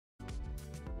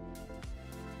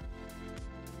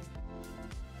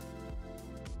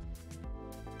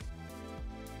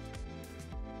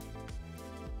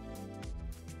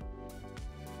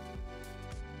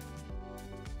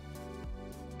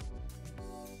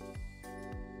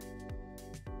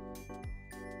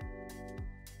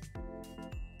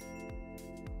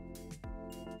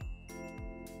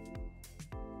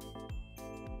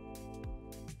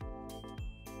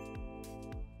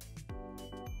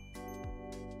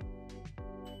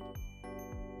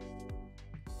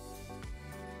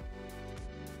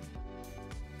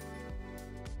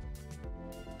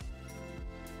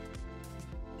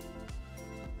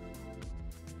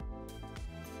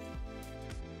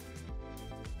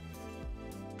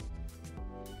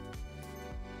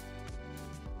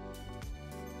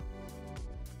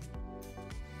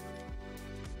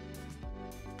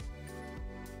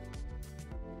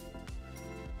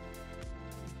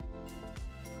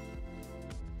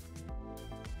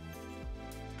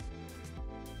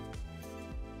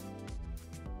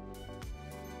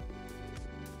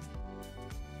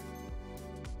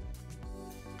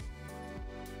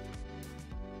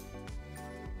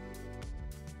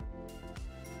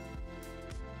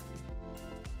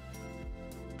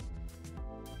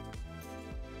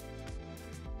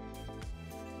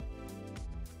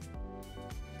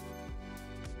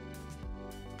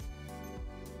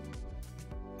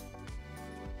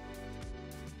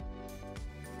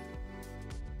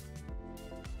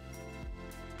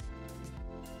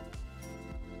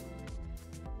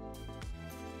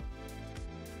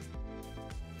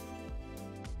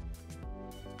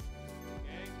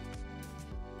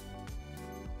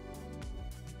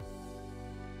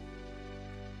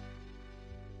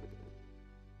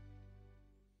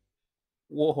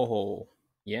Whoa.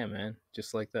 Yeah, man.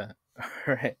 Just like that.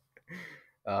 All right.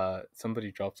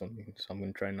 Somebody dropped something, so I'm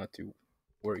gonna try not to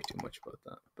worry too much about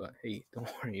that. But hey, don't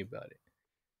worry about it.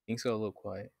 Things got a little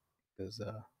quiet because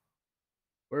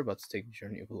we're about to take the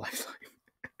journey of a lifetime,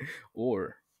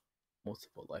 or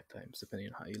multiple lifetimes, depending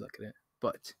on how you look at it.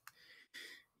 But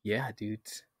yeah,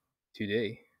 dudes,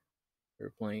 today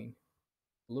we're playing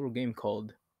a little game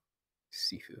called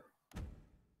SIFU.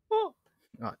 Oh,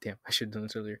 damn! I should have done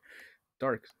this earlier.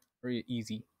 Dark, very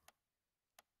easy.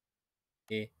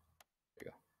 Eh, there you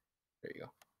go. There you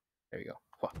go. There you go.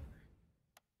 Hua.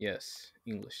 Yes,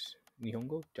 English.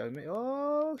 Nihongo? Jagame?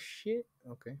 Oh, shit.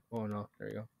 Okay. Oh, no. There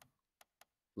you go.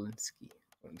 Blinsky.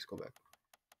 Let me just go back.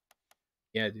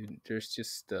 Yeah, dude. There's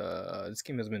just, this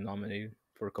game has been nominated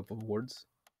for a couple of awards.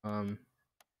 Chinese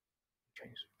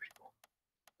is pretty cool.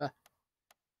 Ah.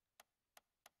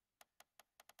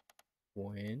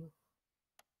 Bueno.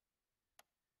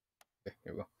 Okay,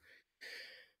 here we go.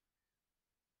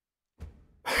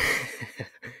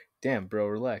 Damn, bro,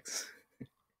 relax.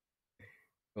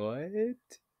 What?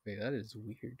 Wait, that is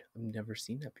weird. I've never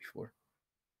seen that before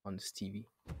on this TV.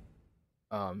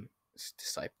 It's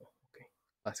Disciple. Okay,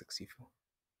 classic Sifu.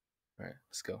 All right,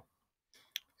 let's go.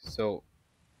 So,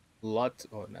 lots.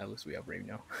 Oh, at least we have Brave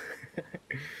now.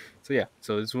 So yeah,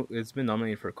 so it's been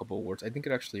nominated for a couple awards. I think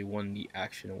it actually won the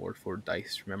Action Award for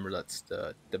Dice. Remember, that's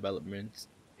the development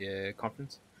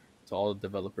conference. So all the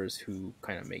developers who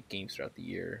kind of make games throughout the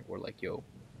year were like, "Yo,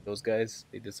 those guys,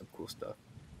 they did some cool stuff."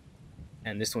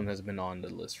 And this one has been on the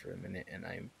list for a minute, and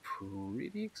I'm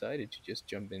pretty excited to just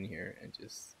jump in here and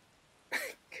just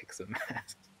kick some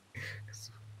ass.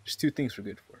 There's two things we're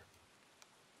good for: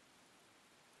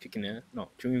 kicking ass. No,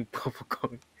 chewing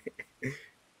bubblegum.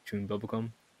 Chewing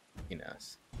bubblegum, kicking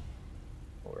ass.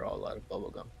 We're all out of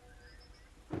bubblegum.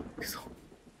 So,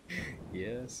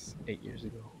 yes, 8 years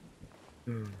ago.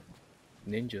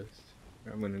 Ninjas.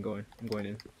 I'm gonna go in. I'm going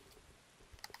in.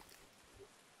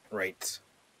 Right.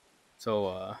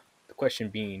 So, the question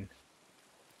being,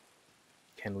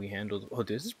 can we handle? Oh,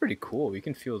 this is pretty cool. We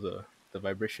can feel the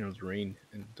vibration of the rain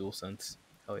in dual sense.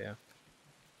 Oh yeah.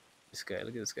 This guy.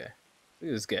 Look at this guy. Look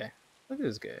at this guy. Look at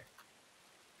this guy.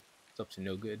 It's up to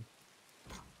no good.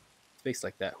 Face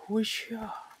like that. Whoosh.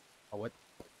 Oh, what?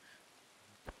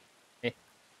 Hey.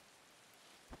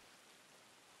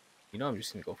 You know I'm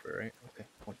just gonna go for it, right? Okay.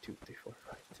 1, 2, 3, 4,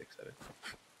 5, 6, 7.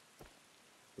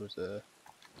 There's a.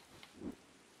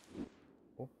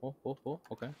 Oh.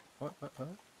 Okay. What?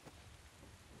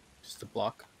 Just a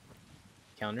block.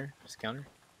 Counter. Just counter.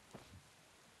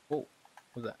 Whoa.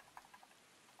 What's that?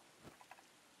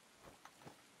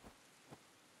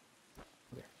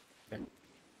 Okay.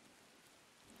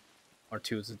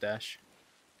 R2 is a dash.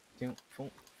 Okay.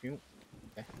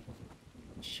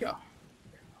 Sure.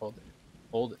 Hold it.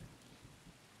 Hold it.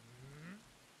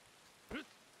 Can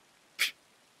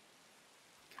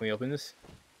we open this?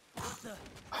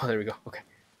 Oh, there we go. Okay.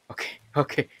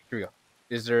 Here we go.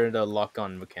 Is there the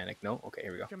lock-on mechanic? No? Okay,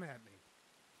 here we go. Come at me.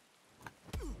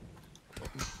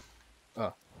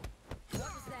 Oh.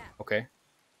 Okay.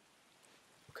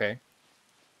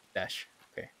 Dash.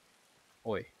 Okay.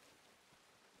 Oi.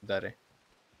 Dare.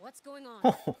 What's going on?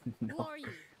 Oh, Who no. are you?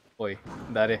 Oi.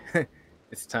 Dare.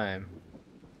 It's time.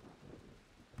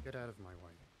 Get out of my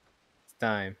way. It's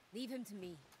time. Leave him to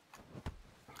me.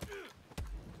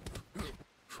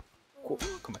 Cool.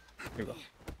 Come on. Here we go.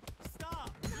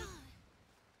 Stop!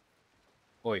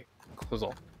 Oi. Close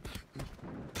all.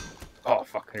 Oh,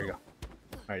 fuck. Here we go.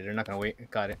 Alright, they're not gonna wait.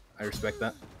 Got it. I respect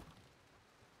that.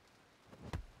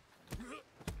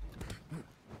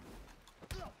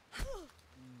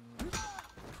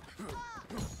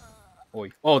 Oi.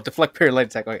 Oh, deflect parry light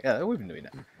attack. Oh, yeah, we've been doing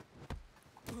that.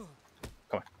 Come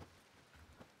on.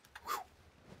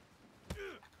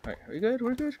 Alright, are we good?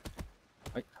 We're good.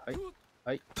 Hi.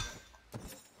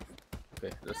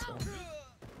 Okay, let's go.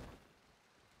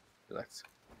 Relax.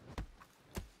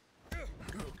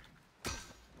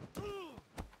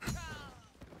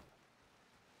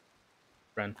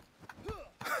 Run.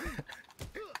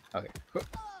 Okay.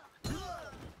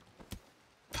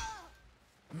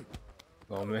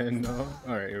 Oh man, no.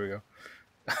 Alright, here we go.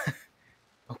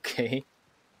 Okay.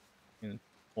 And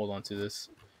hold on to this.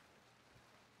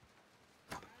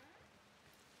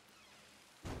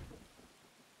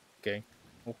 Okay.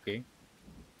 I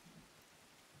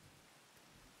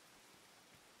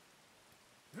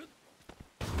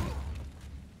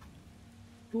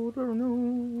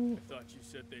thought you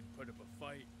said they'd put up a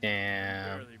fight.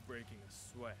 Damn. Barely breaking a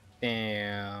sweat.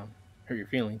 Damn. Hurt your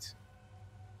feelings.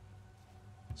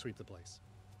 Sweep the place.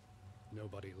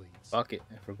 Nobody leaves. Fuck it.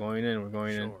 If we're going in, we're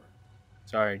going in. Sure.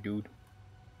 Sorry, dude.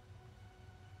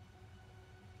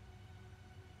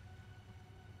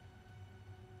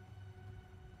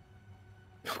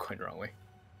 going the wrong way.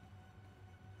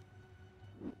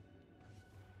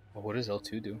 Well, what does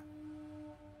L2 do?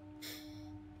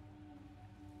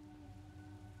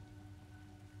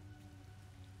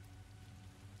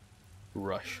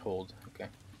 Rush, hold. Okay.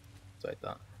 So I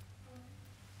thought.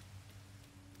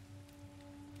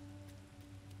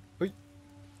 Wait.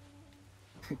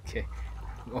 Okay.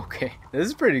 Okay. This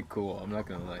is pretty cool. I'm not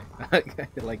gonna lie. I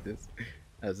like this.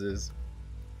 As is.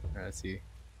 Alright, let's see.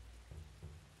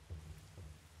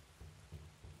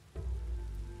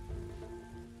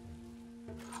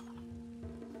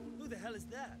 Who the hell is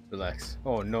that? Relax.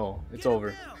 Oh no, it's Get him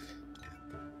over. now!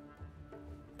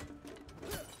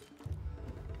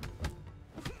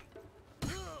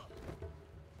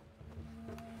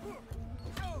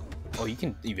 Oh, you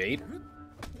can evade?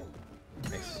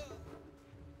 Nice.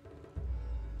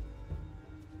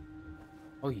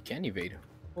 Oh, you can evade.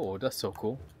 Oh, that's so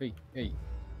cool. Hey, hey.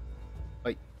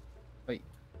 Fight. Fight.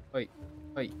 Fight.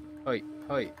 Fight. Fight.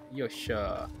 Fight.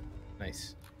 Yosha.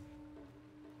 Nice.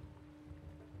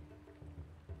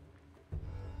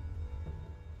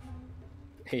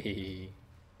 Hey.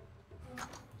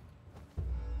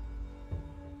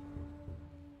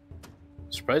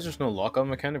 Surprised there's no lockout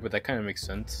mechanic, but that kind of makes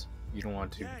sense. You don't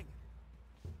want to Gang,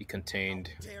 be contained.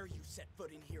 how dare you set foot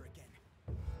in here again?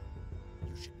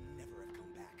 You should never have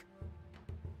come back.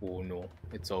 Oh no,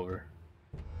 it's over.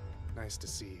 Nice to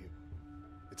see you.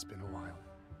 It's been a while.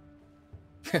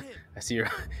 I see you're.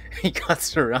 He got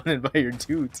surrounded by your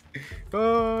dudes.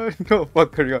 Oh no,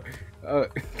 fuck her. I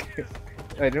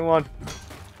didn't want.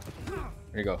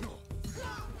 There you go.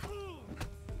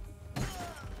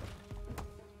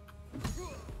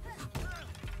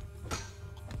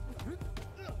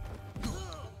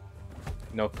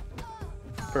 No.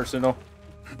 Personal.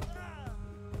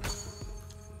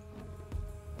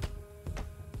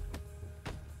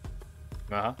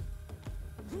 Uh-huh.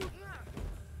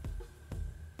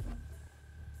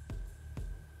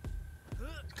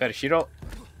 Karishiro.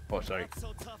 Oh, sorry. Not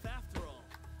so tough after all.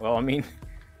 Well, I mean,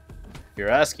 if you're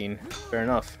asking, fair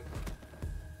enough.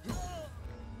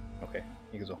 Okay,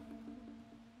 you can go.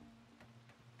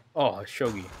 Oh,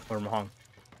 Shogi or Mahang.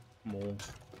 Mo.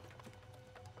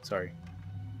 Sorry.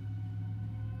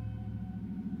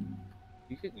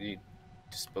 You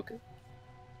just book it.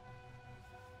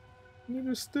 I need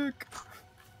a stick.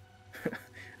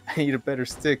 I need a better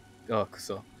stick. Oh,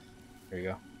 so there you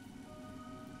go.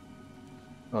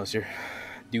 Oh, it's your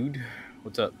dude.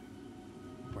 What's up?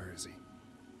 Where is he?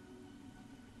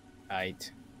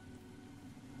 Aight.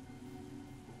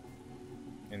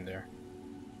 In there.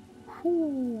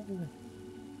 Whoo.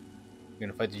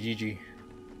 Gonna fight the GG.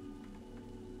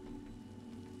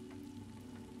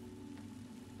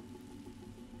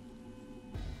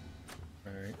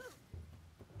 Alright.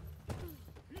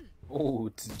 Oh,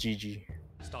 it's GG.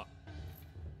 Stop.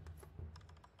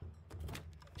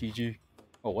 GG.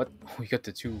 Oh, what? Oh, we got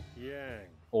the two Yang,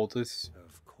 oldest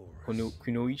of course.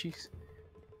 Kunoichis?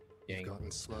 You've Dang.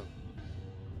 gotten slow.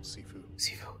 SIFU.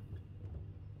 SIFU.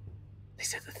 They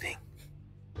said the thing.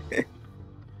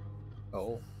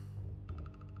 Oh.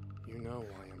 You know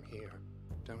why I'm here,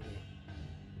 don't you?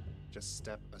 Just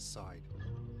step aside.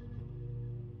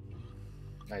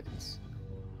 Guidance.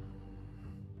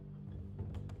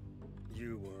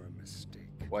 You were a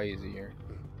mistake. Why is he here?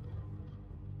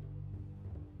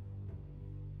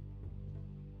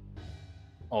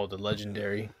 Oh, the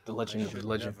legendary. The legend of the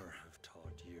legend. Never have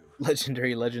taught you.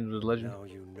 Legendary legend of the legend. Now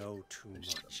you know too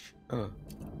much.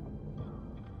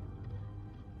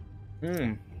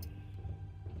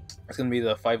 That's gonna be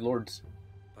the Five Lords.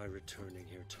 By returning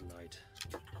here tonight,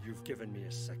 you've given me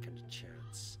a second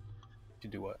chance. To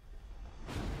do what?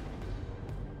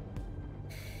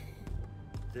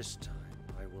 This time,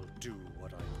 I will do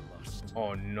what I must.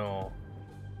 Oh no.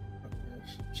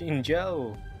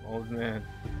 Shinjao. Old man.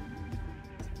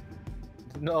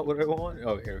 Not what I want.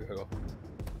 Oh, here we go.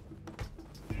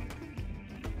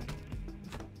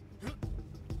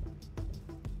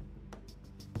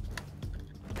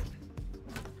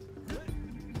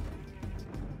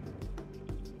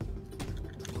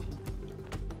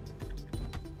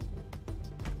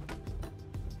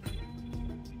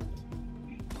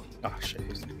 Oh shit.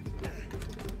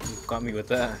 You got me with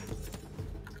that.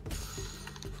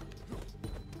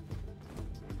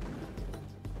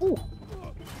 Ooh.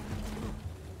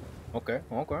 Okay,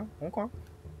 okay, okay.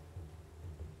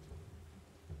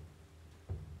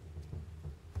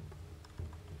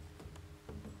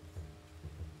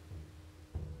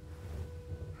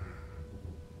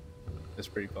 That's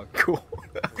pretty fucking cool.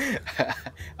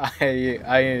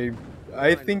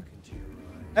 I think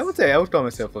I would say I would call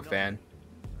myself a fan.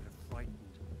 A frightened,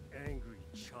 angry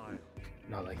child.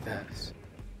 Not like that.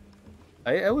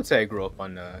 I would say I grew up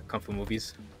on kung fu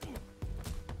movies,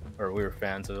 or we were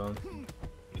fans of them.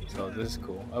 So this is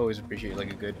cool. I always appreciate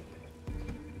like a good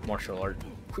martial art.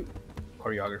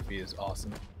 Choreography is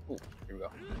awesome. Oh, here we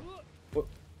go. Oh,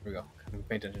 here we go.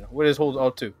 Pay attention. What is hold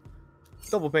L2?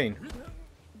 Double pain.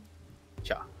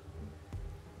 Cha.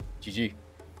 GG.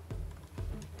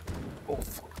 Oh,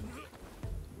 fuck.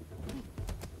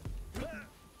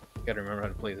 Gotta remember how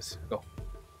to play this. Go.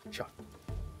 Cha.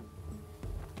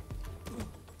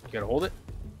 You gotta hold it.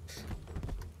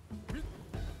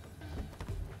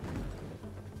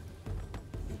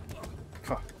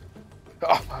 Huh.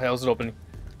 Oh, that was it opening.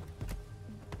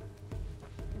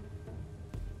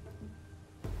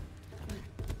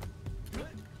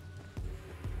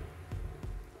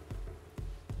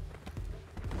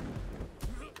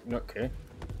 Okay.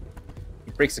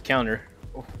 He breaks the counter.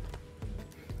 Oh.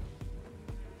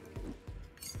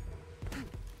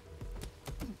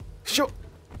 Sure.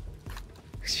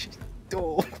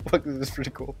 Oh, fuck, this is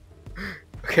pretty cool.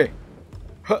 Okay.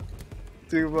 Huh.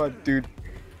 Dude, come on, dude.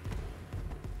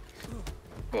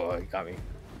 Oh, he got me.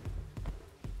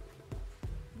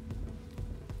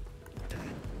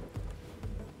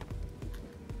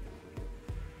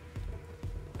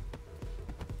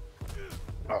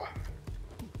 Oh.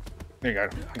 There you go.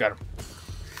 I got him.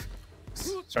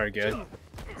 Sorry, guys.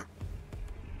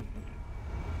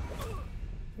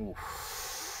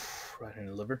 Oof. Right in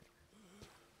the liver.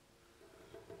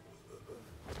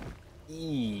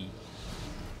 Eee.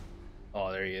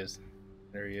 Oh, there he is.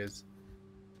 There he is.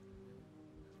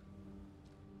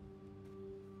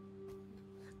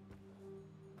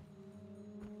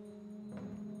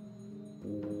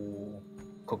 Ooh.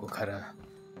 ここから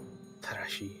正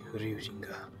しいフリュージンが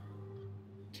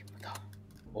決まった。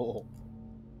おお。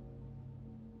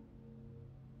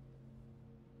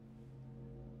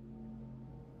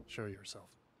Show yourself.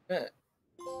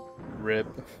 Rip.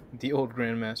 The old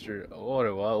Grandmaster. 俺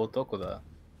は男だ。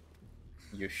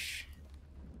よし。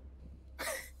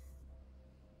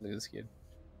Look at this kid.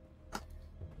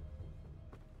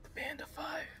 The Band of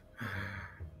Five.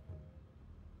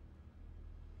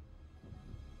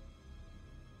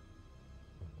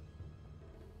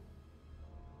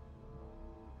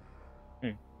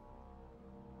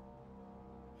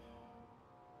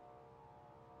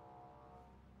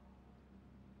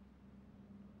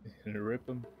 He's gonna rip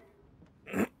him.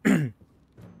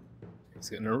 He's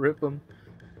gonna rip him.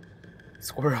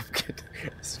 Square up, kid.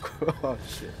 Square. Oh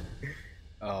shit.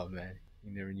 Oh man,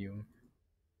 you never knew him.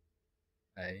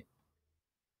 Alright.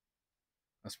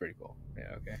 That's pretty cool.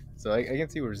 Yeah, okay. So I can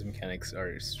see where his mechanics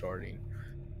are starting.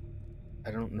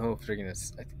 I don't know if they're gonna.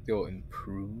 I think they'll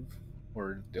improve,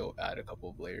 or they'll add a couple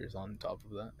of layers on top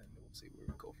of that, and we'll see where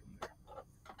we go from there.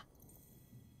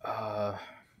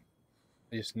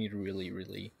 I just need to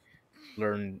really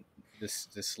learn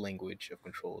this language of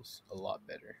controls a lot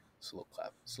better. Slow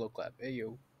clap. Hey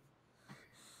yo.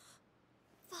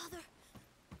 Father.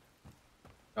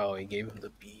 Oh, he gave him the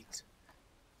beat.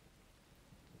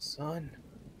 Son.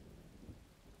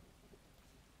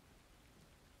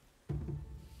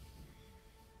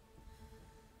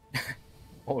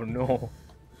 Oh no.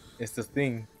 It's the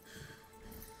thing.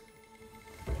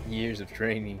 Years of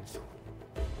training.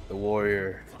 The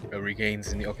warrior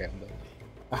regains the. Okay, I'm done.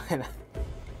 I'm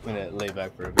gonna lay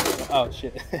back for a bit. Oh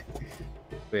shit.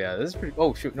 But yeah, this is pretty.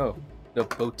 Oh shoot, no. The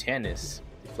botanist.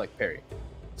 Deflect parry.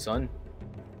 Son.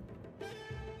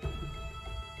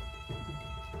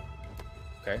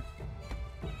 Okay.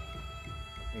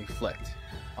 Reflect.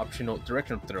 Optional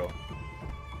directional throw.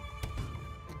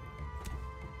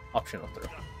 Optional throw.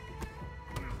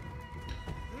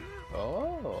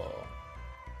 Oh.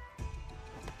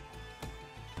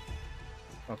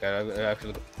 Okay, I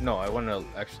actually no. I want to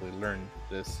actually learn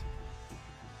this.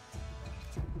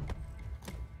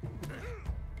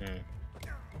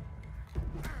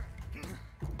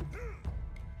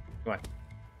 Come on.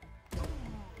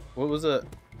 What was it?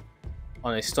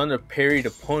 On a stunned or parried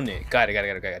opponent. Got it.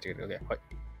 Okay, fight.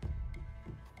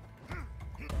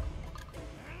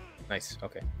 Nice.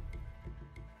 Okay.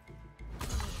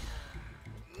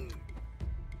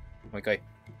 Okay.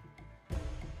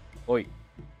 Oi.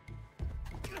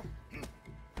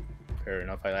 Fair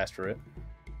enough. I asked for it.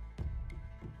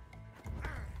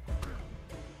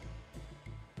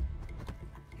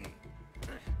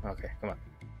 Okay, come on.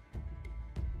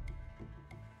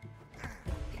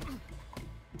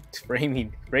 It's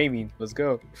framing. Let's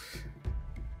go.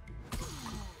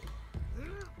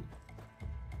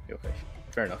 Okay,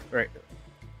 fair enough. All right.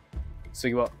 So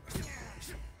you up?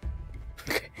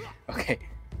 Okay.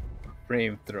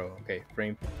 Frame throw. Okay,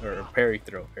 frame or parry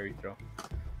throw.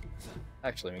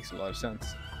 Actually makes a lot of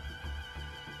sense.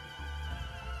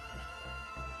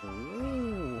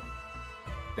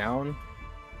 down.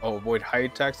 Oh, avoid high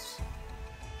attacks.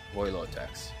 Avoid low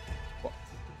attacks. Whoa.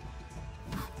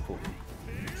 Cool.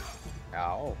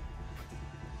 Ow.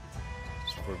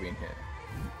 Just for being hit.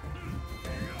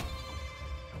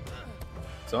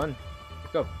 Son,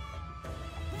 pick up.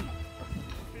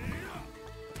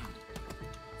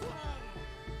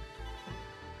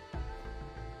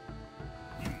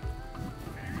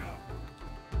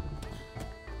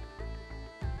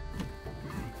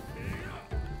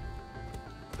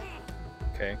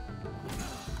 Okay.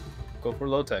 Go for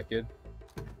low tech, kid.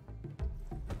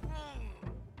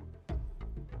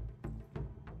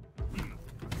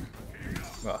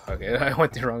 Oh, okay. I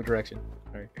went the wrong direction.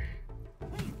 Alright.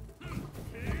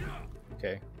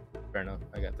 Okay. Fair enough.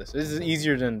 I got this. This is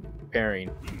easier than parrying,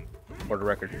 for the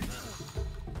record.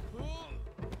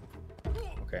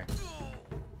 Okay.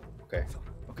 Okay.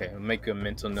 Okay. I'll make a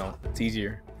mental note. It's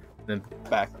easier than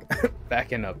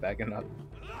backing up.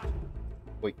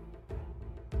 Wait.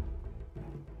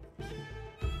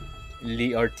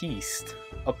 Le artiste.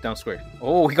 Up, down, square.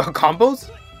 Oh, we got combos?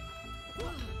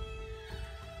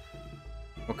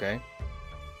 Okay.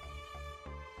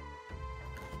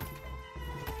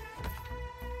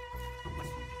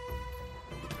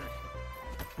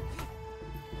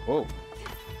 Whoa.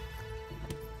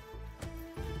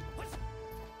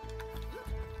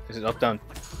 Is it up, down?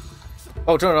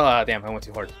 Oh, no, damn, I went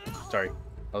too hard. Sorry.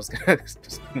 I was gonna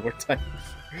spend more time.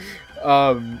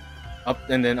 Up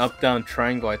and then up, down,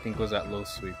 triangle, I think was at low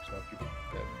sweep, so I'll keep that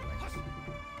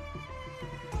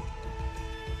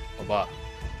in mind.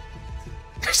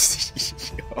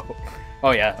 Oh,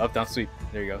 oh yeah, up, down, sweep.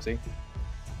 There you go, see?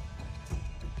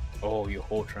 Oh, you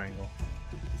whole triangle.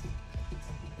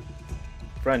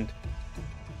 Friend.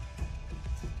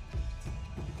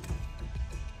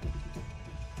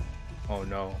 Oh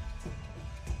no.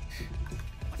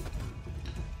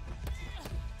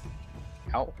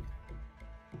 Ow.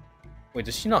 Wait,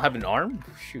 does she not have an arm?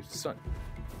 Shoot, son.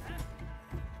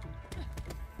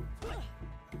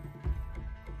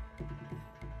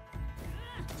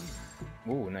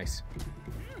 Ooh, nice.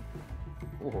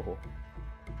 Ooh.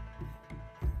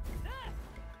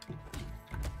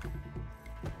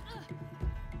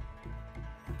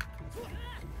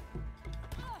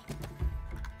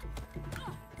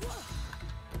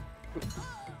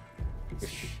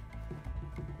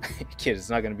 Kid, it's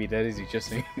not gonna be that easy, just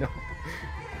so you know.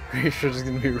 Pretty sure it's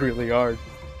gonna be really hard.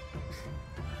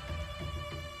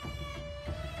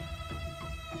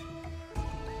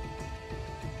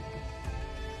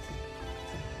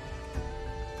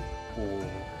 Ooh,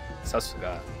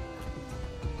 Sasuga.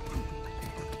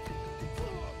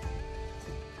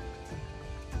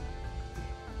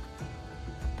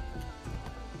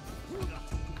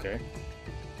 Okay.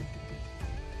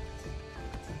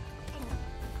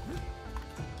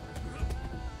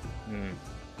 Hmm.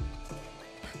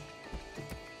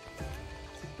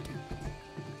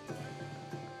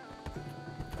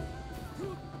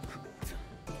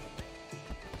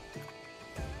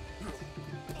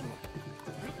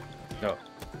 No.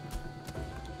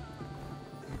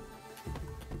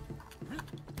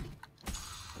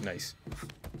 Nice.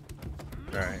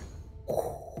 Alright.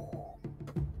 Oh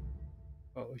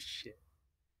shit.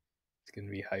 It's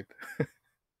gonna be hype.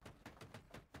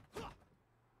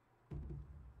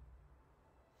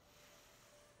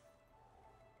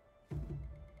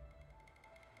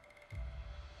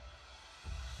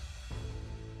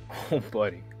 Oh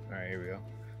buddy. Alright, here we go.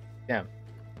 Damn.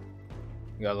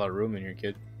 You got a lot of room in here,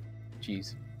 kid.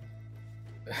 Jeez.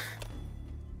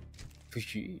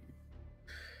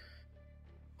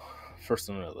 First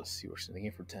on the list, he works in the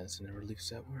game for tenants and never leaves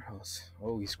that warehouse.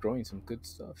 Oh, he's growing some good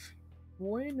stuff.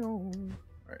 Bueno.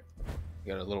 Alright.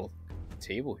 We got a little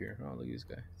table here. Oh, look at these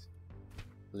guys.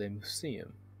 Le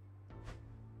Museum.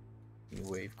 New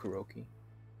Wave Kuroki.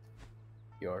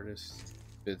 The artist.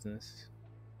 Business.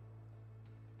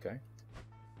 Okay.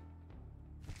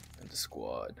 And the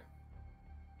squad.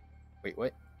 Wait,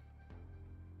 what?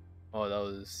 Oh, that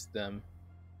was them.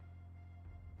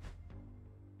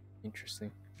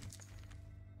 Interesting.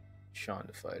 Sean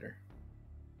the fighter.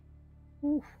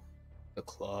 Woo. The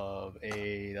club.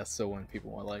 Hey, that's the one people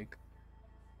want like.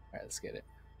 Alright, let's get it.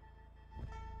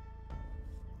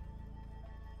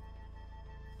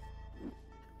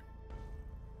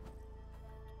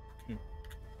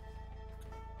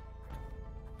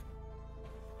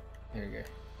 There you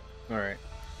go. Alright.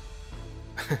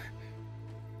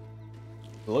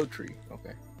 Glow tree.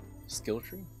 Okay. Skill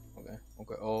tree. Okay.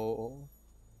 Okay. Oh.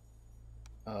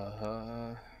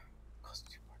 Cost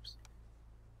 2 parts.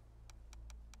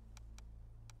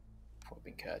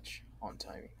 Flipping catch on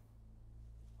timing.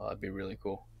 Oh, that'd be really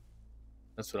cool.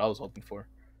 That's what I was hoping for.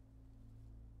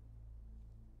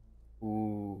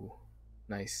 Ooh,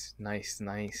 nice, nice,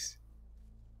 nice,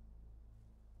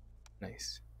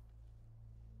 nice.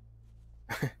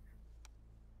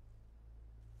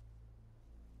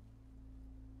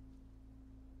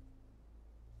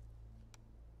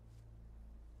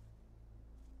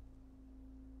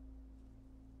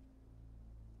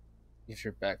 If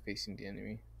you're back facing the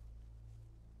enemy.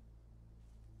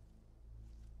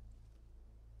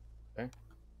 Okay.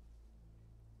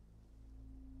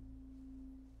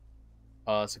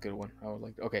 Oh, that's a good one. I would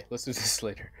like. Okay, let's do this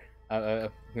later. I'm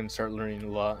gonna start learning a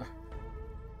lot.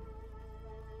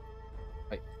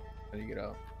 Like, how do you get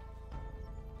out?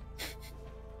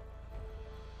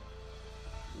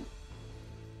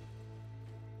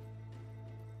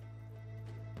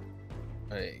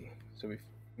 Hey, so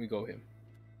we go him.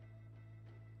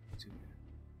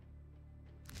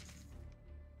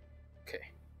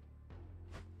 Okay.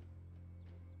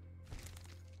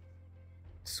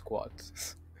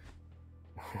 Squats.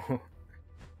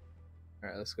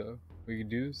 Alright, let's go. We can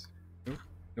do this. Nope,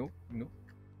 nope, nope.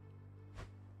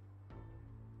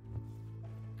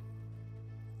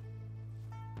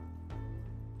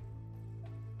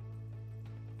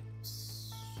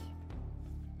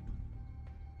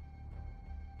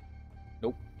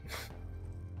 Nope.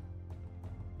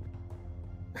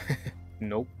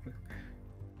 Nope.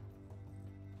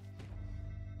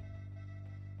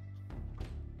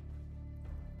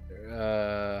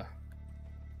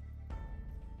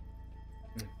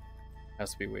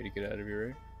 Has to be a way to get out of here,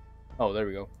 right? Oh, there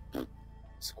we go.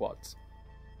 Squats.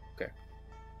 Okay.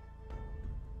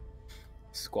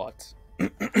 Squats.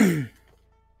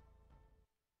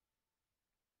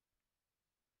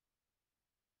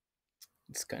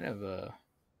 It's kind of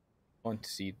fun to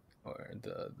see or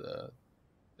the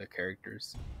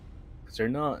characters, because they're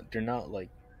not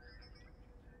like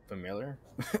familiar,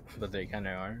 but they kind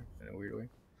of are in a weird way.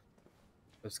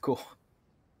 That's cool.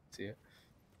 See it?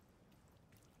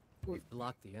 We've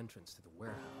blocked the entrance to the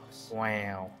warehouse.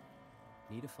 Wow.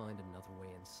 Need to find another way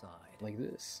inside. Like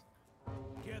this.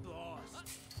 Get lost.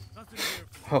 Nothing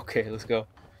here. Okay, let's go.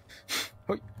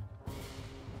 Hoi.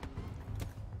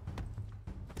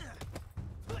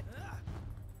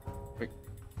 Wait.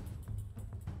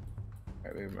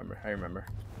 Alright, we remember. I remember.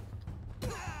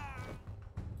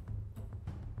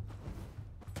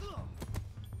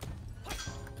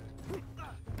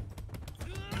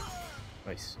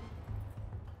 Nice.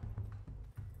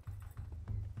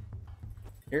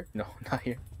 Here? No, not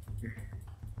here.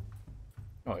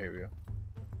 Oh, here we go.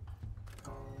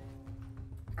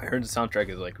 I heard the soundtrack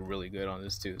is like really good on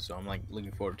this too, so I'm like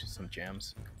looking forward to some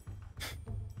jams.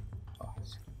 Oh.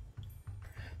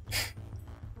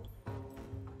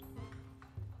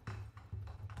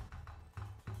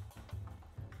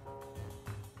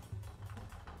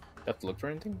 Have to look for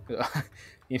anything?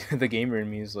 You know, the gamer in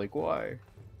me is like, why?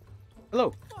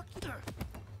 Hello.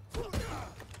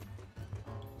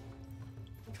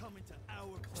 Coming to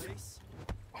our place.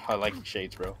 I like the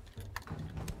shades, bro.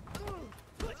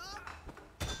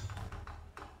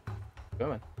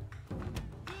 Come on.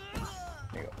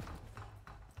 There you go.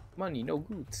 Money, no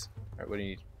goods. Alright, what do you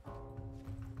need?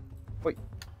 Wait.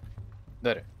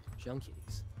 There.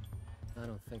 Junkies. I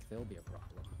don't think they'll be a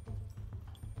problem.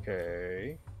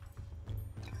 Okay.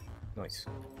 Nice.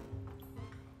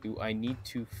 Do I need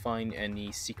to find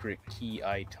any secret key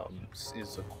items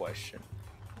is the question.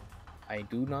 I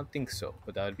do not think so,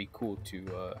 but that would be cool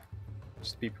to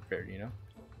just be prepared, you know?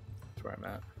 That's where I'm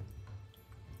at.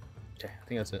 Okay, I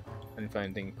think that's it. I didn't find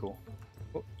anything cool.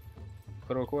 Oh.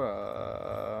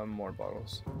 More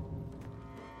bottles.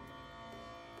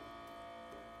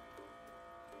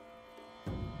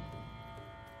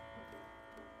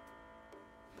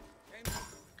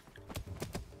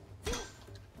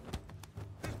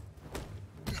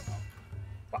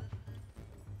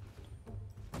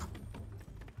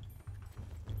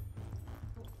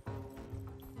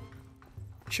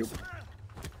 Shoot. I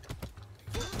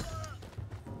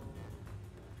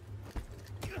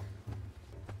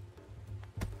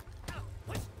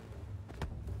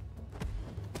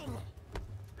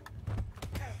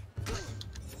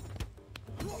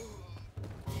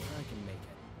can make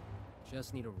it.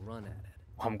 Just need to run at it.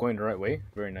 I'm going the right way.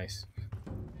 Very nice.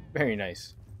 Very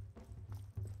nice.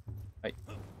 Hey.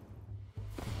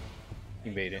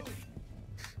 You made it.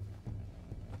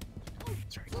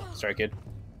 Sorry, kid.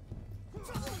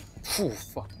 Phew,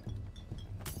 fuck.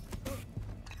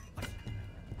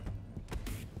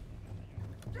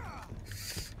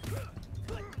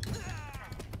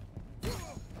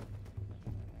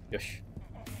 Yosh.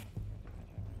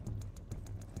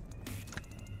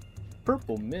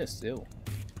 Purple mist, ew.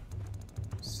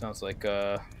 Sounds like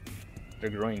they're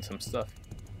growing some stuff.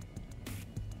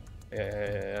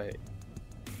 Hey.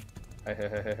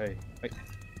 Hey.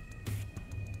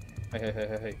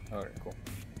 Hey. Alright, cool.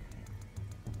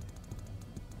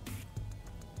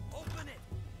 Open it.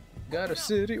 Got a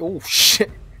city. Oh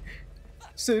shit.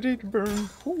 City to burn.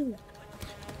 Ooh.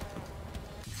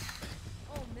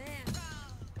 Oh man.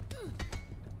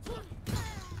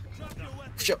 Drop your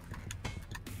weapon. Shut.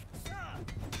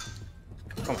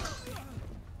 Come on.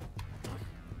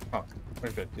 Oh,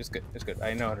 it's good. It's good. It's good.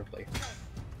 I know how to play.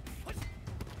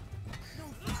 No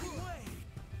fucking way.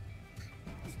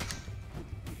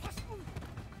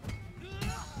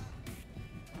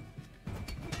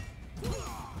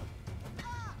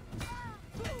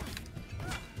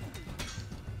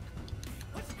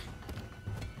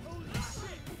 Holy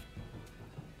shit.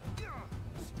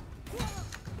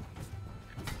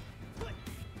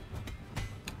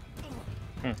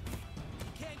 Hmm.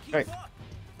 Can't keep Right. up.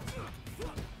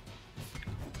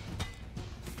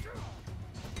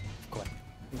 Go on.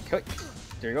 Okay.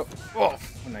 There you go. Oh,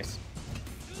 nice.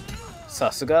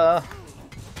 Sasuga.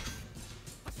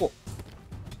 Oh.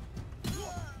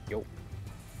 Yo.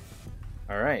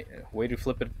 Alright. Way to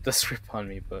flip it the script on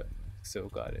me, but still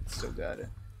got it. Still got it.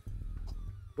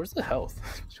 Where's the health?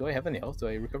 Do I have any health? Do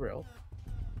I recover health?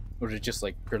 Or is it just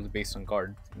like purely based on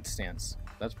guard and stance?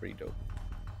 That's pretty dope.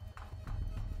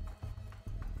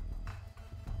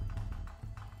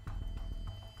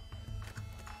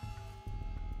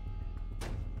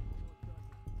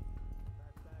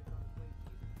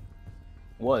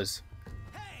 Was.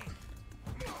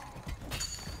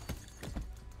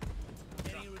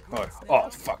 Any Oh, regrets oh now?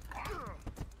 fuck.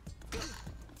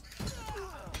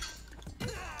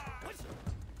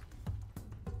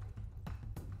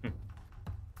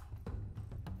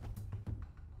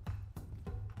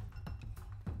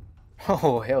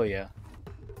 Oh, hell yeah.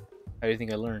 How do you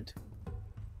think I learned?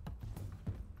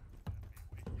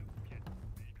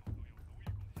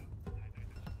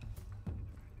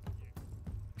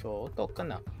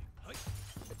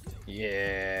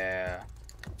 Yeah.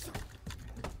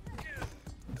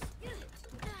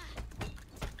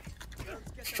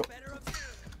 Get the better of you.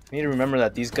 I need to remember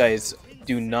that these guys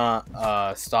do not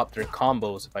stop their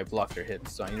combos if I block their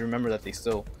hits. So I need to remember that they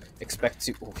still expect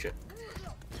to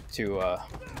to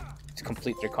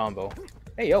complete their combo.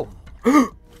 Hey yo.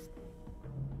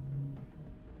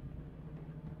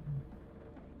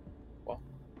 Well,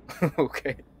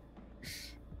 okay.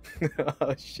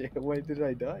 Oh shit! Why did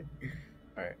I die?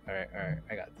 All right.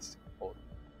 I got this. Hold.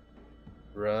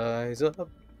 Rise up.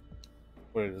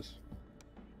 What is this?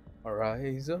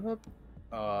 Rise up.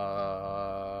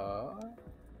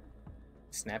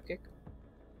 Snap kick.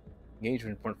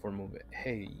 Engagement point for movement.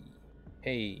 Hey.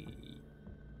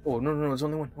 Oh no! It's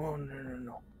only one. Oh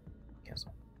no!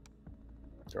 Cancel.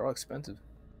 They're all expensive.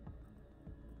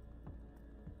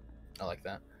 I like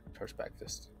that. Charge back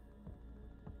fist.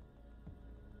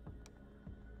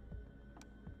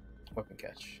 Weapon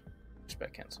catch.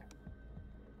 Respect cancel.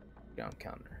 Down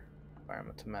counter.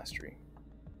 Environmental mastery.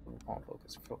 Palm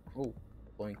focus. Oh,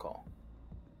 blowing call.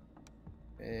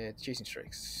 Chasing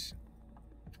strikes.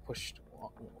 Push.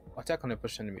 Attack on a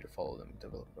push enemy to follow them.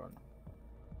 Develop run.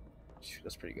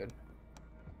 That's pretty good.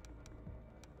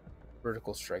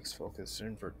 Vertical strikes focus.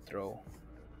 Invert throw.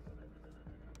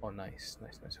 Oh, nice.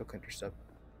 Hook intercept.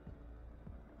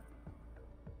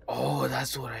 Oh,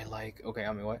 that's what I like. Okay,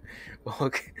 I mean, what?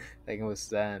 Hook that can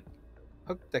withstand.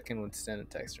 Hook that can withstand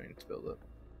attacks during its build up.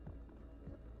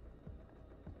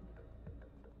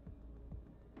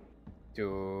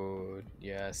 Dude,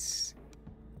 yes.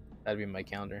 That'd be my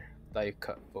counter. Dive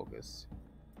cut focus.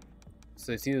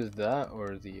 So it's either that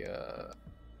or the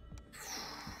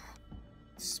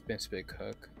spin spit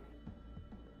hook.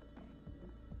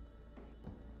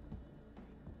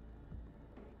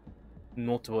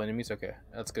 Multiple enemies. Okay,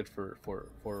 that's good for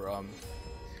Oh,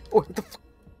 what the fuck?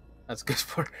 That's good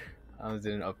for. I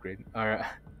didn't upgrade. All right.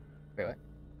 Wait, what?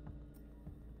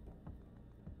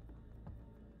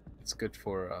 It's good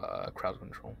for crowd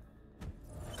control.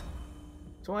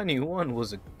 21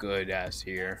 was a good ass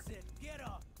here. That's it. Get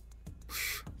up.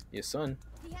 Yes, son.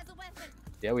 He has a weapon.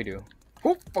 Yeah, we do.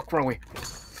 Oh, fuck, run away.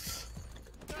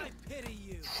 I pity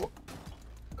you.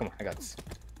 Come on, I got this.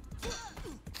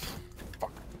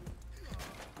 Fuck.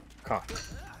 Come on.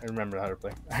 I remember how to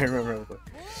play.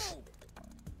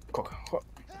 Go. Come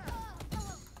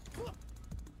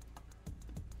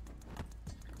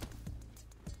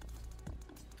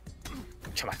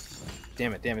on.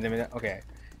 Damn it. Okay.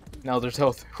 Now there's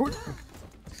health.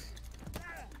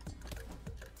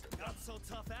 Not so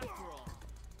tough after all.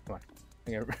 Come on.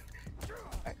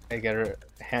 I got her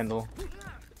handle.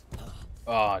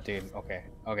 Oh, dude. Okay.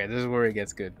 This is where it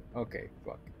gets good. Okay.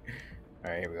 Fuck.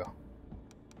 Alright, here we go.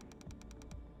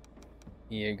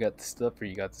 Yeah, you got the stuff or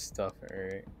you got the stuff.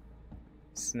 Alright.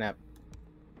 Snap.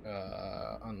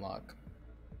 Unlock.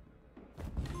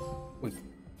 Wait.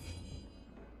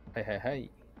 Hi.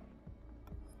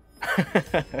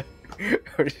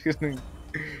 We're just gonna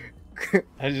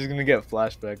I'm just gonna get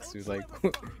flashbacks to like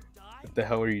what the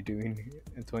hell are you doing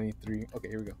in 23? Okay,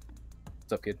 here we go.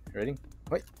 What's up, kid? Ready?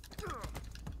 Wait.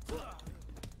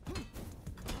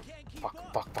 Can't keep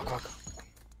Fuck.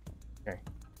 Okay.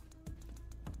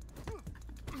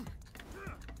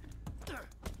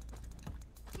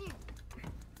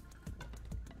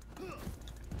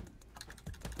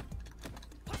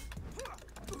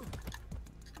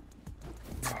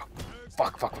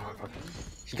 Fuck.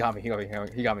 He got me.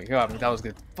 That was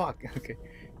good. Fuck. Okay.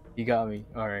 He got me.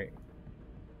 Alright.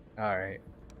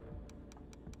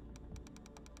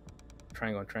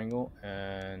 Triangle,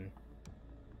 and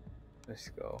let's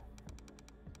go.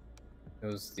 It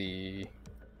was the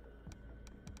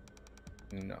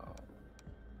no.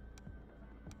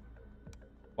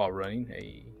 While running,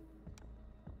 hey.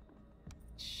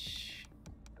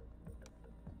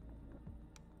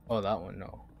 Oh, that one,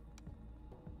 no.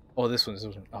 Oh, this one.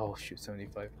 Oh, shoot,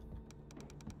 75.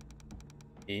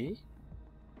 Eh?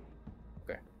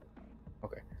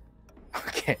 Okay,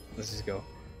 let's just go.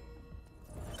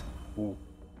 Ooh.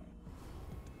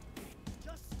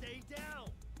 Just stay down.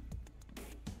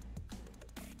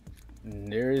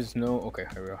 There is no. Okay,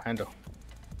 here we go. Handle.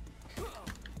 Put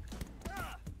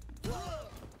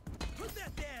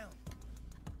that down.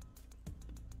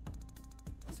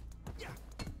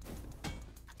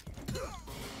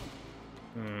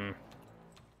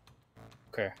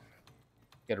 Okay.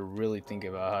 Gotta really think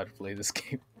about how to play this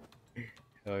game.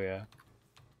 Oh, yeah.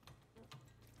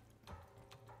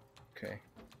 Okay.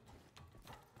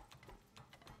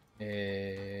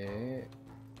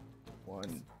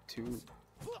 1, 2.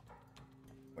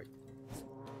 Wait.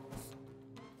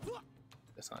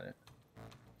 That's not it.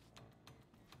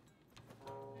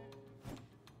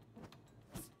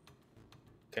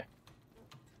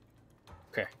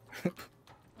 Okay.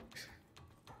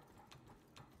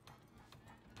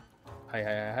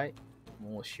 Hi.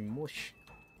 Moshi.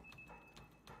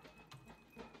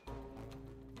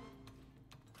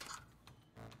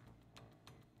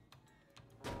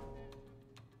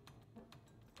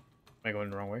 Am I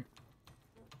going the wrong way?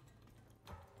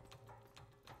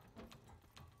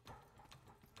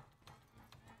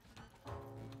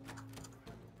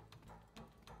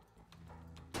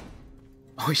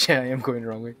 Oh yeah, I am going the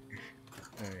wrong way.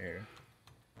 There.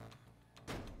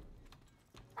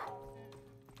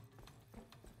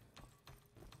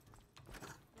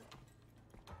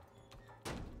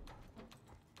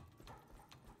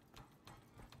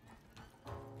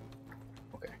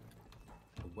 Okay.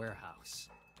 The warehouse.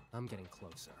 I'm getting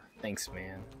closer. Thanks,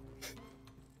 man.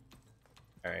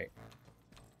 Alright.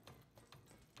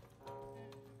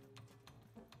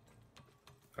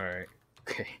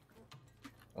 Okay.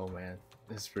 Oh man.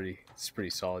 It's pretty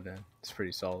solid, man. It's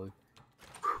pretty solid.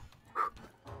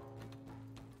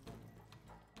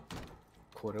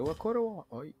 Korewa.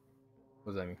 Oh, what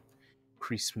does that mean?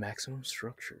 Increase maximum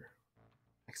structure.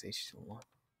 Max HP to 1.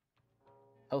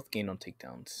 Health gain on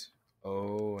takedowns.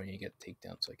 Oh, and you get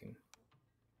takedowns so I can.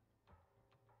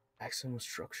 Maximum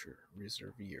structure.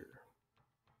 Reservoir.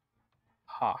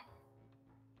 Ha.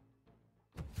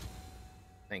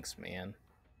 Thanks, man.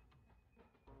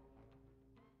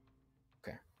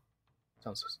 Okay.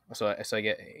 Sounds so I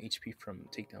get HP from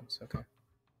takedowns. Okay.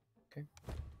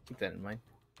 Keep that in mind.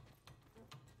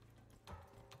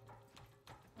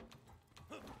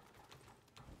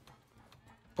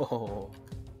 Oh.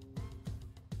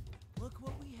 Look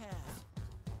what we have.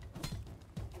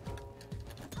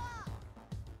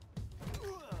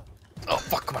 Oh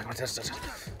fuck! Come on.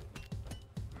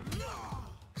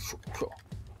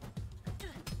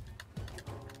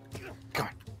 Come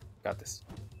on. Got this.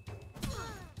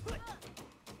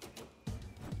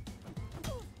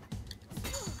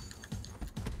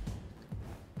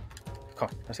 Come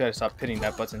on. I just gotta stop hitting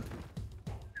that button.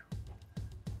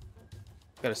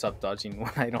 Gotta stop dodging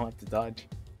when I don't have to dodge.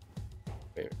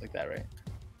 Wait, like that, right?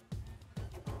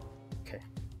 Okay.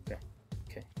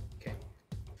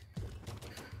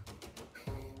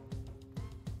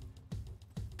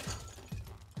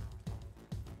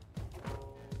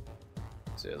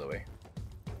 It's the other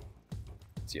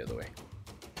way.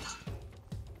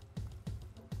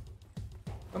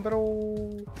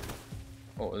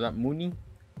 Oh, is that Mooney? Is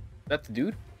that the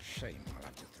dude? Shame I'll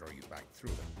have to throw you back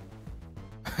through them.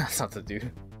 That's not the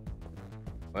dude.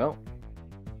 Well,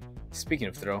 speaking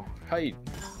of throw, how you?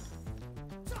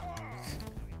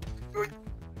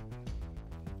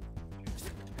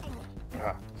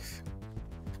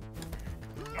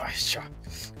 Yasha.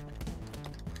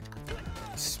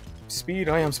 Speed,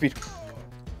 I am speed.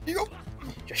 Here you go.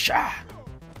 Yasha.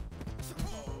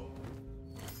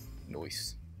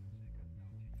 Noise.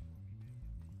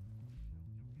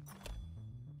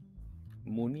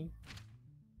 Money.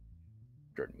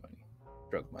 Dirty money.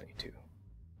 Drug money too.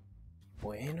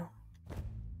 Bueno.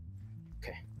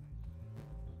 Okay.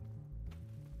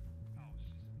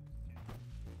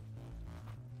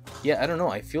 Yeah, I don't know.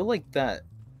 I feel like that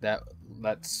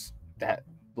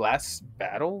last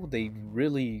battle they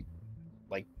really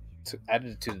like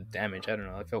added to the damage. I don't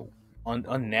know. I felt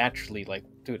unnaturally like,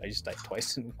 dude, I just died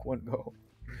twice in one go.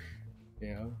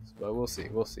 You know, but we'll see.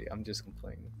 We'll see. I'm just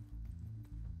complaining.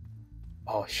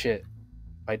 Oh shit!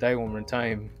 If I die one more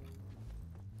time,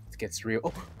 it gets real.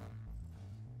 Oh,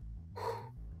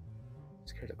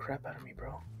 scared the crap out of me,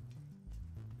 bro.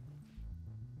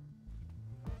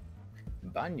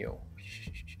 Baño.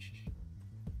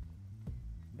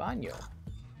 Baño.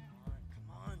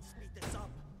 Come on, speed this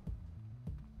up.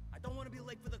 I don't want to be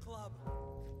late for the club.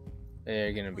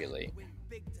 You're gonna be late. Win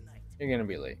big tonight. You're gonna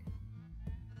be late.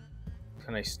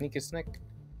 Can I sneak a snake?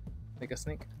 Like a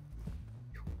snake?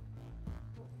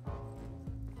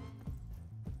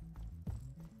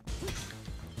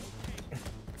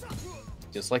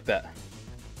 Just like that.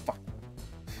 Fuck.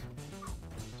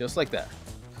 Just like that.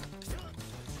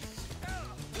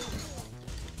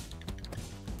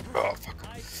 Oh, fuck.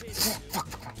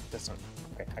 Fuck. That's not.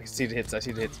 Okay, I can see the hits. I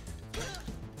see the hits.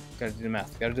 Gotta do the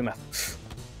math. Gotta do the math.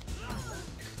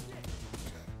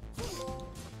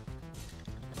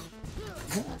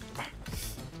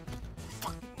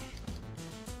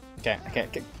 Okay, I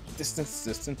can't get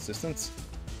distance.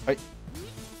 Right.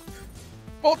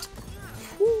 Bolt!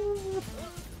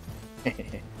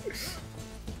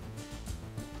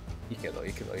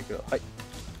 You can go. Right.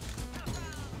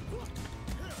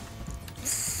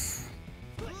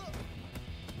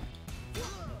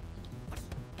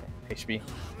 HP.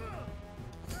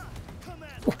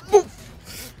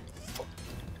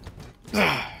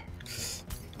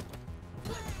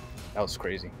 That was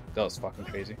crazy. That was fucking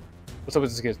crazy. What's up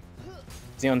with this kid?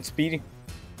 Is he on speedy?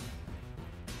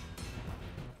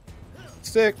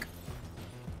 Stick!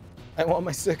 I want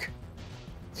my stick.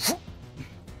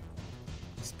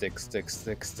 Stick.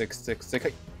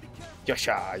 Hey.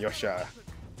 Yosha.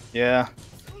 Yeah.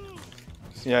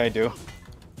 Yeah, I do.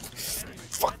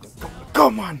 Fuck.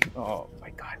 Come on! Oh my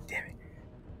god, damn it.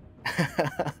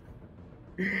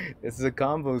 This is a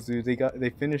combos, dude. They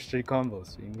finished their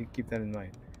combos, so you need to keep that in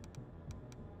mind.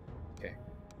 Okay.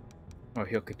 Oh,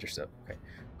 he'll get your stuff. Okay.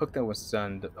 Hook that was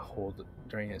done to hold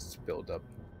during his build up.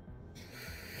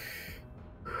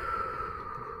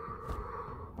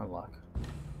 Unlock.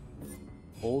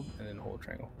 Hold and then hold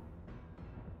triangle.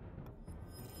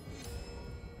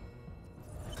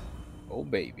 Oh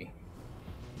baby.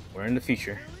 We're in the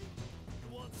future.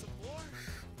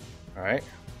 Alright.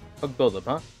 Hook build up,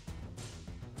 huh?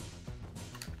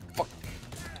 Fuck.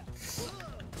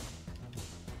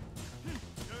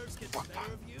 Fuck.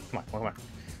 Come on.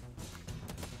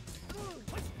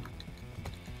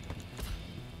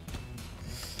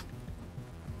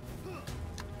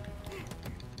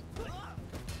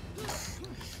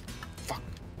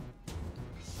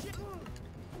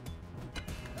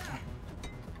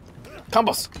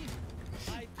 Combos!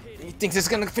 He thinks it's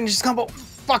gonna finish his combo!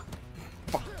 Fuck!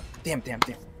 Damn.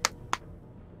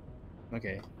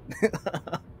 Okay.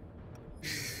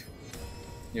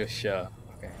 Yosha.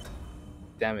 Okay.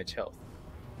 Damage health.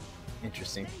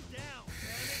 Interesting.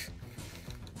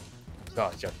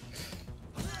 Gotcha.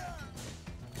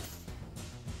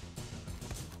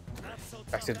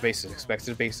 Back to the basics.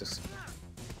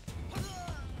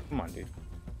 Come on, dude.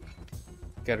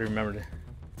 Gotta remember to.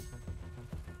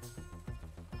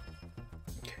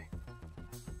 Okay.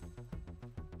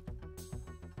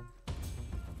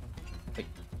 Hey.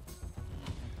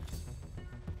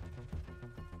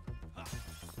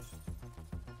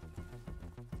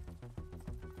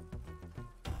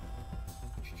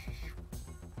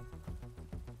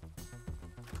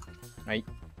 Right.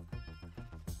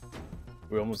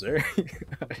 We're almost there.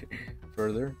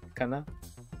 Further, kinda.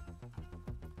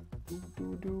 This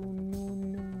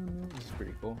is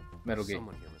pretty cool. Metal gate.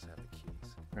 Someone here must have the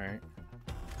keys. Alright.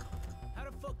 How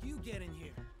the fuck you get in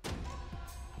here?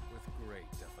 With great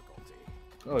difficulty.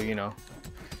 Oh, you know.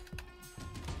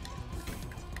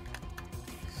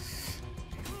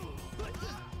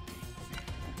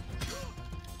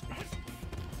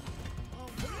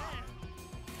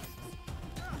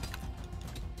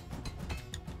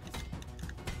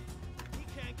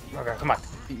 Okay, come on.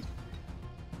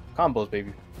 Combos,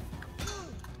 baby.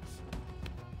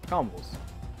 Combos.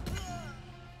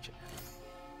 Shit.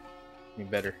 Be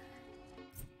better.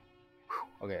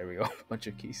 Whew. Okay, there we go. Bunch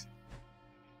of keys.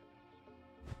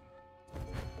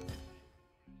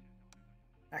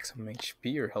 Maximum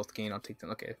HP or health gain, I'll take them.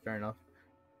 Okay, fair enough.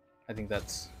 I think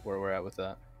that's where we're at with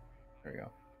that. There we go.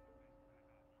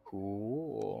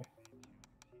 Cool.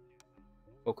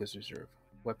 Focus reserve.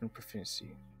 Weapon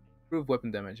proficiency. Improve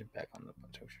weapon damage impact on the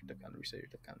punch. Deck counter. Reset your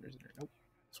deck counters in there. Nope.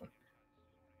 This one.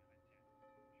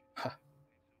 Ha.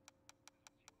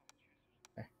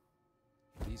 Okay.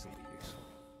 These will be useful.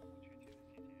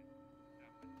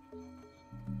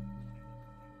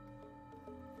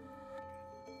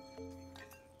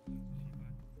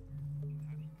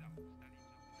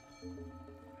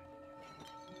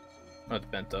 Oh, it's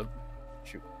bent up.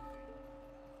 Shoot.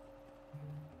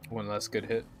 One last good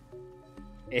hit.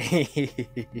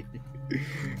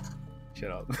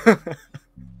 Shut up.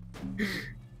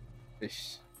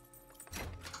 Fish.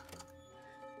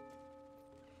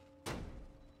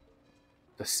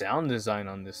 The sound design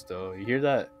on this though, you hear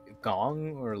that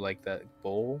gong or like that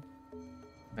bowl,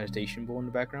 meditation bowl in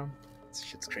the background? This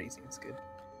shit's crazy. It's good.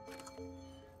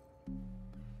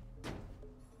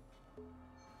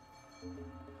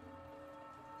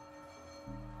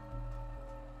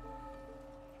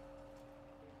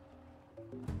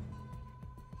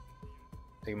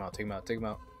 Take him out, take him out, take him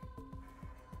out.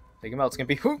 Take him out,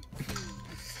 Skimpy. Whoop.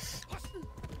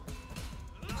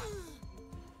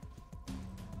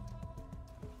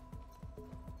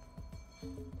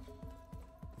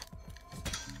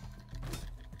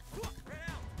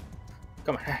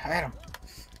 Come on, I had him.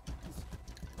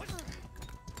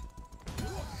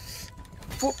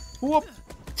 Whoop, whoop.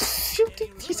 Shoot,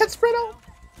 he said spread out.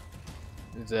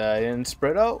 I didn't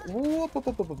spread out. Whoop, whoop,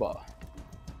 whoop, whoop, whoop.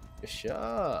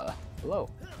 Yasha. Hello.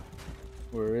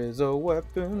 Where is a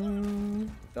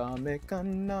weapon?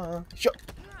 Damekana. Shut.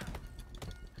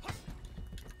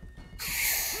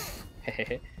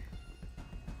 Hehehe.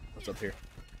 What's up here?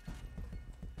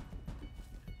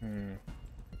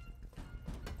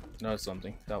 No, it's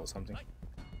something. That was something.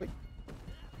 Wait.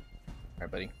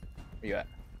 Alright, buddy. Where you at?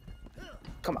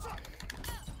 Come on.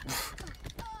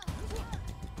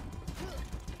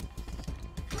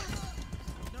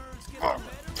 Oh.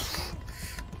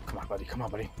 Come on, buddy. Come on,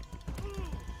 buddy.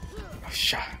 Oh,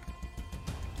 shot.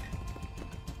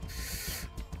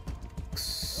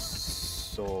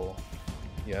 So,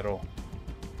 yaro.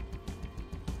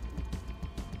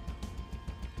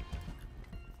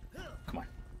 Come on.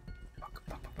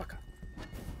 Baka.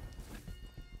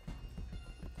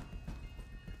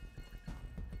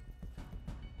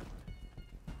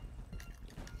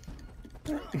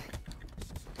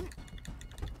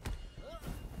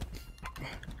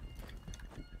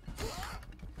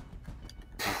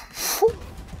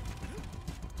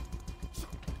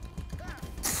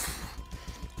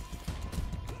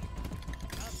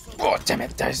 Oh, damn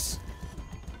it, guys.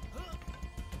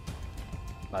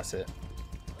 That's it.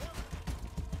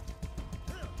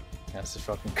 That's just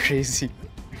fucking crazy.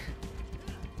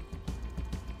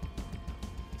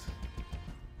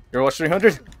 You're watch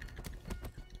 300?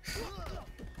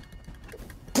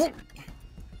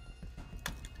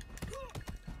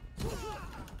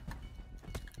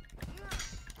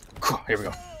 Cool, here we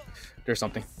go. There's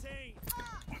something.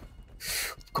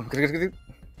 Come on,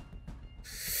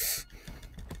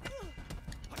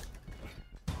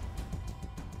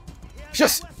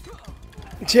 Yes!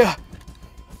 Yeah!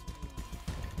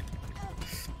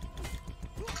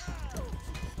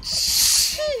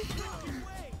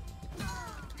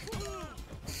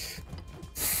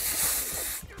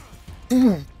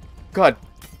 God.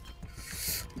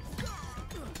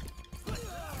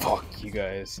 Fuck you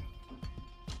guys.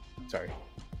 Sorry.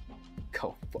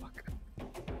 Go fuck.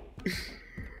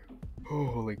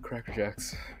 Holy cracker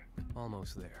jacks.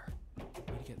 Almost there. Way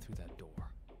to get through that door.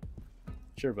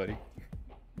 Sure, buddy.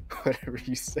 Whatever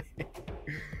you say.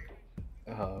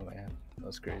 Oh man, that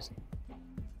was crazy.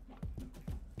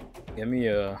 Get me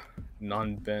a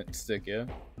non-bent stick, yeah?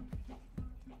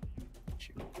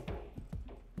 Shoot.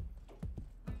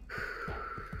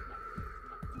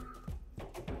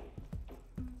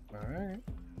 Alright.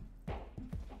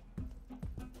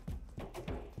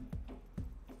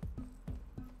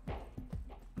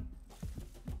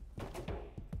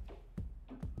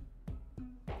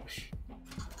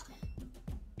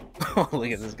 Oh,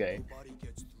 look at this guy. Nobody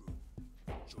gets through.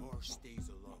 George stays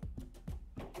alone.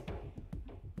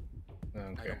 I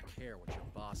Okay. don't care what your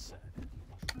boss said.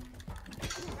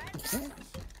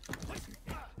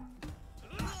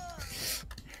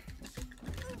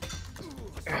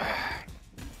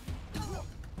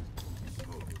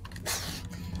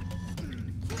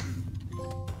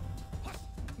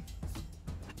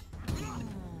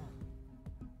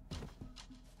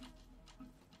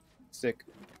 Sick.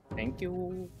 Thank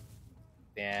you.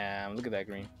 Damn, look at that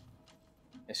green.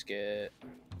 Let's get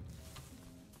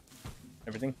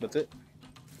everything. That's it.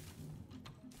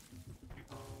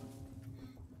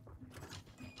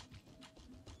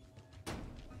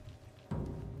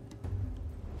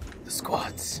 The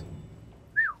squads.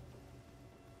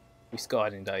 We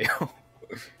squad in Dio.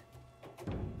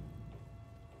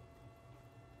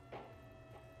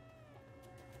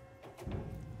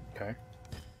 Okay.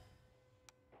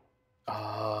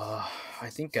 I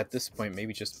think at this point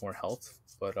maybe just more health,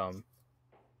 but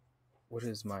what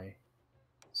is my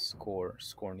score?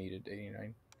 Score needed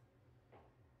 89.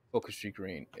 Focus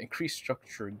regain. Increased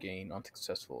structure gain on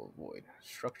successful avoid.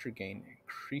 Structure gain.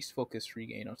 Increased focus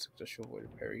regain on successful avoid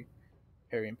parry.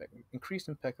 Parry impact. Increased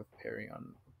impact of parry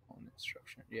on opponent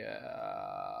structure.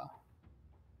 Yeah.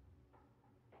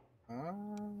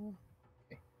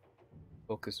 Okay.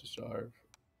 Focus reserve.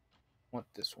 Want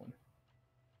this one.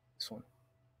 This one.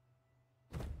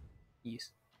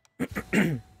 Yes. That's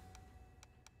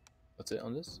it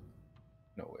on this?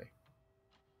 No way.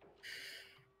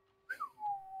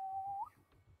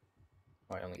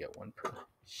 Oh, I only get one per.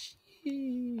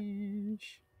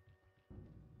 Sheesh.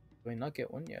 Do I not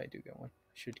get one? Yeah, I do get one.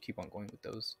 I should keep on going with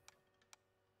those.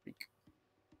 Freak.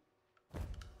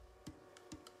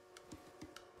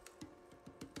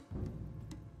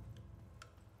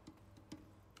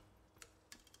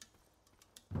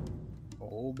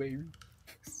 Oh, baby.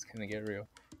 It's gonna get real.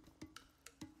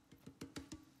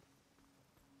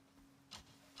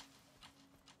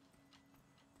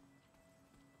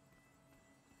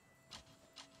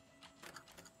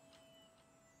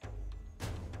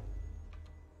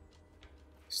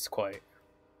 It's quiet.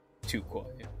 Too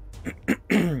quiet.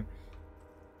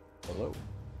 Hello.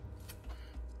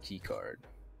 Key card.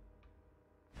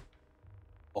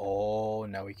 Oh,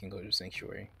 now we can go to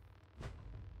Sanctuary.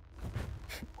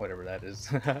 Whatever that is.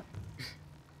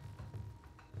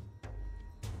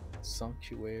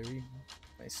 Sanctuary.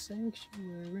 My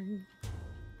sanctuary.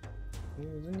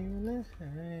 Is a new land.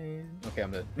 Okay,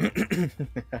 I'm dead.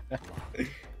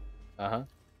 Uh-huh.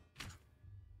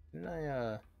 Didn't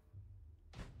I,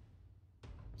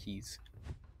 keys.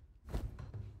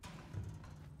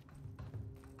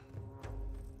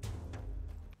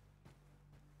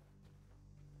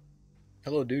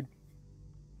 Hello, dude.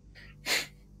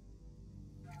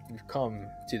 We've come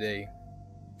today.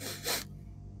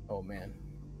 Oh man,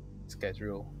 this guy's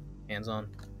real hands-on.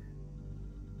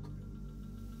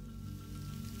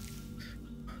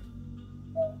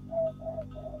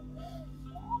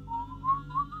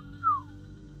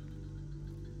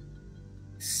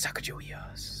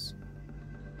 Sacagawiyas.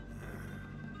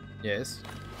 Yes.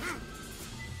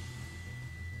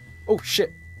 Oh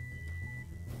shit.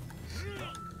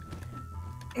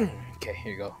 Okay,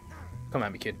 here you go. Come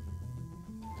at me, kid.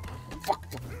 Fuck.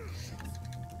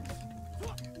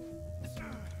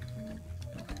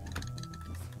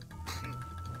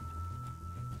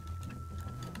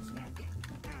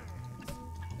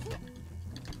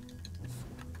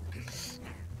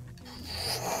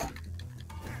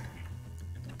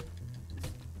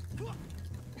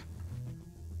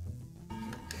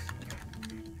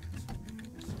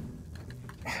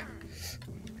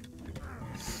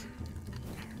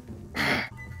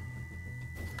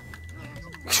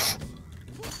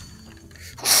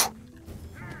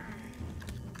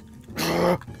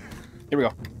 Here we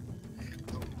go.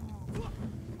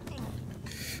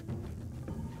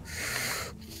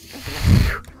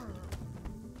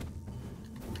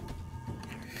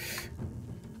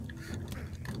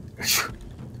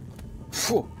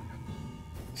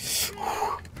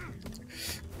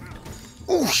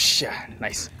 Oh shit!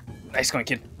 Nice, nice going,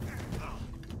 kid.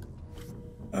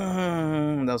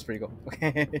 That was pretty cool.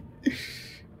 Okay.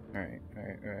 All right.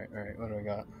 What do I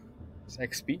got? It's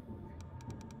XP.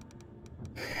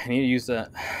 I need to use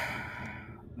that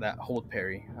hold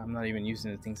parry. I'm not even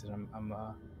using the things that I'm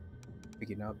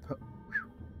picking up.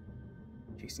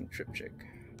 Chasing trip check.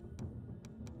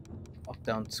 Up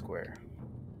down square.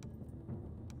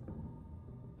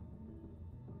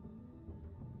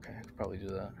 Okay, I could probably do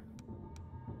that.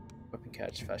 Weapon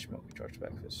catch, fast smoke, charge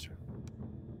back fist.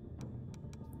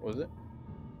 What was it?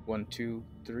 1, 2,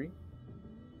 3.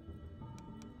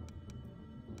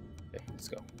 Okay, let's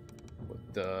go.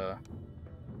 With the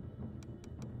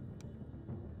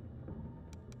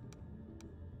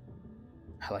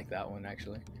I like that one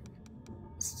actually.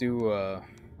 Let's do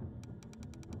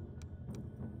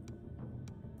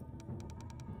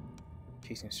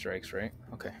chasing strikes, right?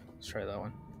 Okay, let's try that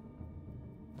one.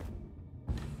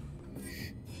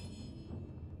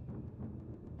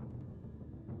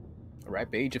 A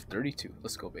ripe age of 32.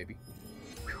 Let's go, baby.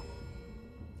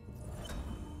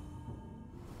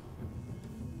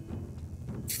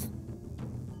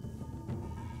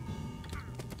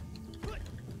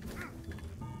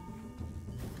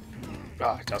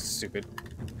 Ah, that's stupid.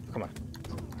 Come on.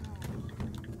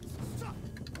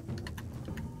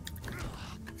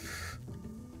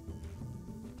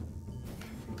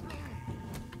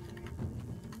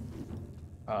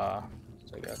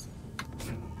 So I guess.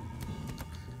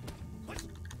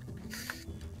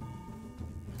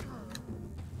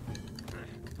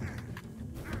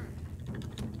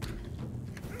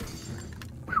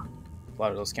 A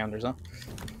lot of those counters, huh?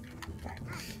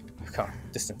 Come on,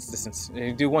 distance.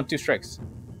 Do 1-2 strikes.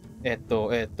 Eto.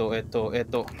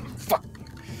 Fuck.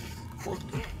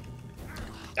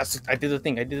 I did the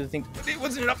thing. But it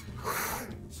wasn't enough.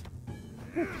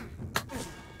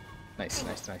 Nice.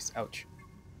 Ouch.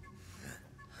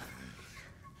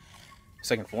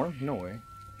 Second form? No way.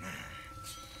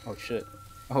 Oh shit.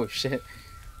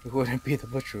 We wouldn't be the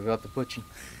butcher without the butching.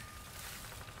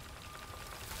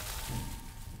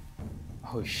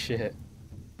 Oh shit.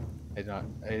 I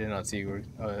did not see you.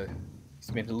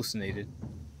 He's been hallucinated.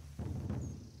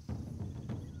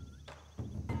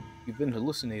 You've been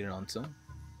hallucinated on some.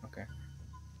 Okay.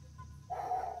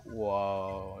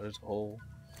 Whoa, there's a whole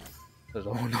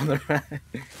nother man.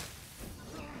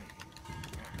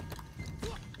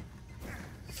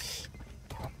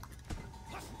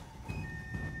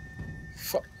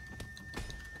 Fuck.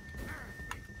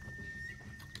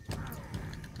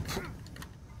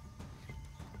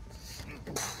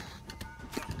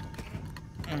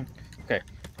 Okay.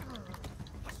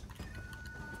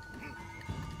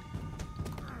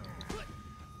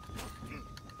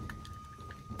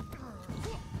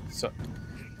 So.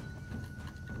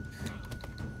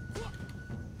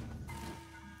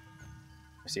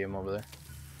 I see him over there.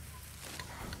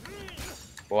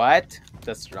 What?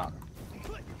 That's wrong.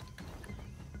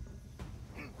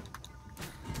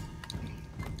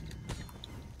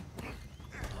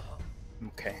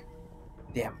 Okay.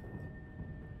 Damn.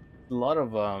 A lot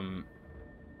of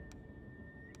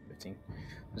 15.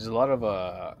 There's a lot of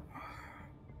I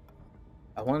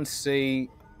want to say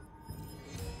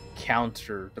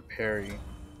counter the parry.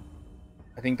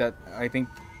 I think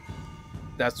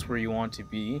that's where you want to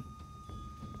be.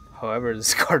 However,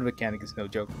 this card mechanic is no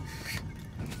joke.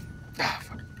 Ah,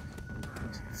 fuck.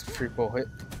 It's a triple hit.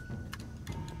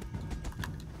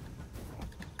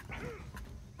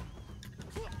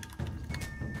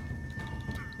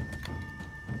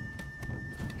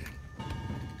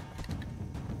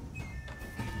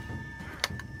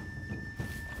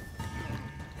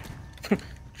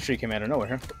 She came out of nowhere,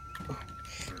 huh?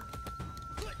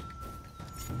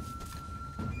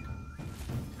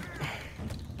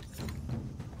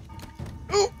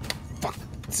 Oh, fuck.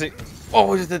 See.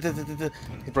 Oh, he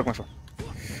broke my sword.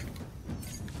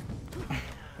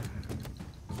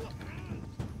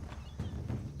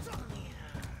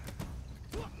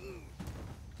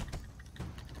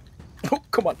 Oh,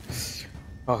 come on.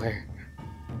 Okay.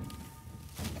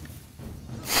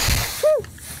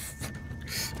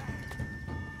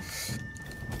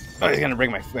 Oh, he's gonna break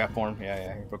my form.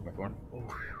 Yeah, he broke my form. Oh,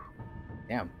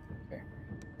 damn. Okay.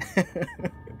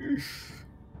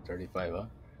 35, huh?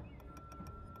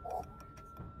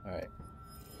 Alright.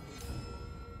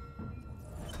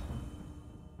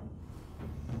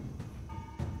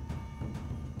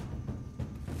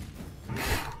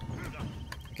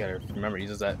 Gotta remember, he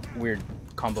does that weird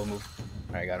combo move.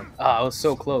 Alright, got him. Ah, I was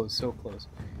so close. He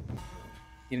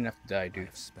didn't have to die, dude.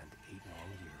 I've spent 8 long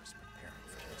years preparing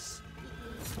for this.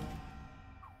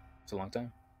 It's a long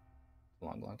time. A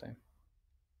long time.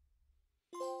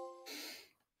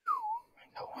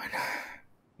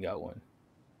 Got one.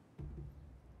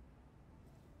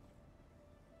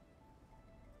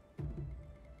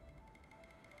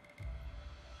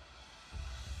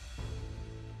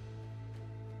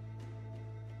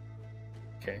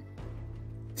 Okay.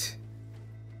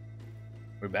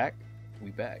 We're back.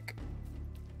 We back.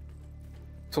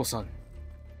 Soul Sun.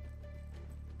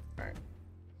 Alright.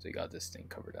 So you got this thing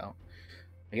covered out.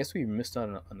 I guess we missed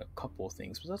out on a couple of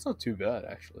things, but that's not too bad,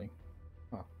 actually.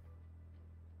 Huh.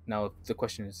 Now, the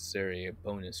question is there a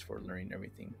bonus for learning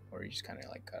everything? Or you just kind of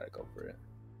like gotta go for it?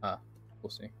 We'll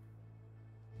see.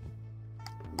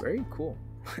 Very cool.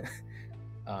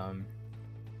 I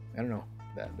don't know.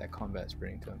 That combat is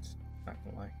pretty intense. Not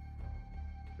gonna lie.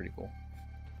 Pretty cool.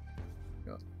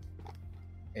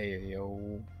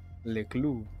 Ayo. Le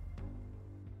Clou.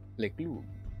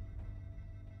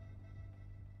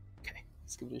 Okay,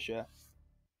 let's give it a shot.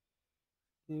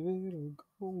 Give it a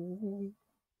go.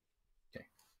 Okay.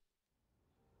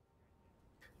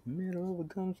 Middle of a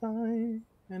gunfight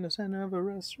in the center of a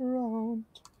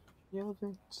restaurant. Yeah,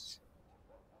 thanks.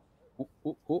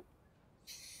 Oh.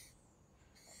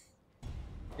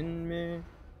 In me.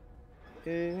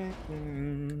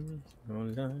 No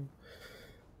lie.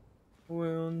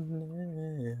 We'll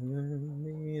never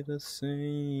be the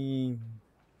same.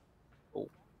 Oh,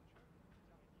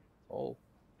 oh,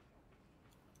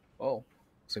 oh.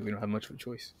 So we don't have much of a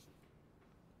choice.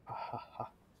 Ha ha ha.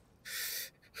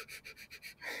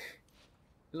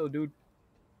 Hello, dude.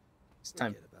 It's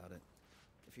time. Forget about it.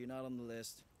 If you're not on the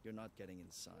list, you're not getting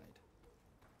inside.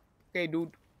 Okay,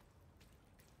 dude.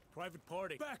 Private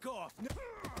party. Back off.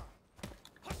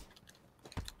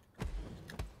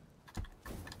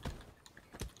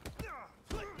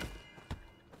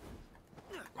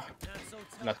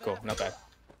 Not cool. Not bad.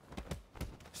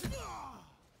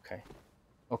 Okay.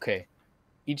 Okay.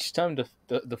 Each time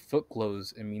the foot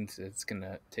glows, it means it's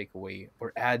gonna take away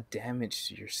or add damage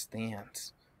to your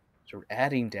stance. So we're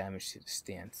adding damage to the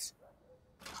stance.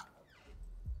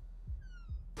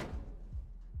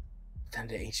 Then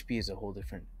the HP is a whole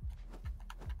different.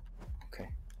 Okay.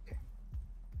 Okay.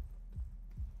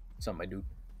 What's up, my dude?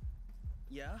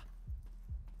 Yeah?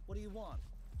 What do you want?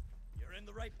 You're in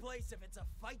the right place if it's a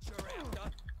fight you're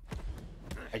after.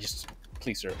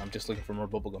 Please, sir. I'm just looking for more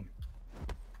bubblegum.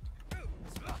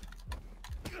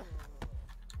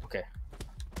 Okay.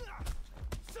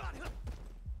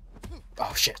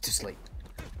 Oh shit! Too late.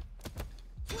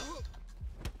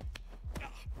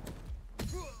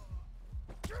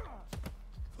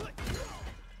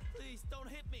 Please don't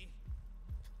hit me.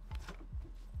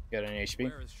 Got any HP?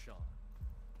 Where is Sean?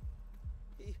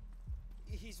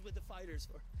 He's with the fighters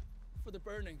for the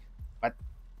burning. What?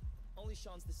 Only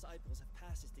Sean's disciples have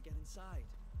passes to get inside.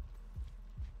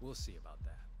 We'll see about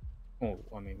that. Oh,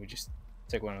 I mean, we just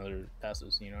take one of their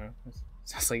passes, you know?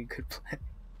 Sounds like a good plan.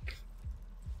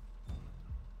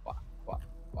 Wah, wah,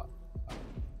 wah, wah.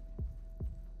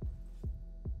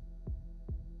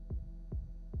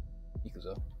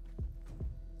 Ikuzo.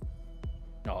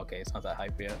 Oh, okay, it's not that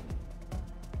hype yet.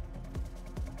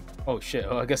 Oh shit,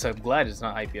 oh, I guess I'm glad it's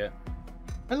not hype yet.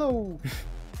 Hello!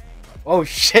 Oh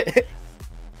shit!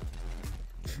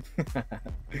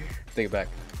 Take it back.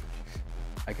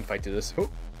 I can fight to this. Oh.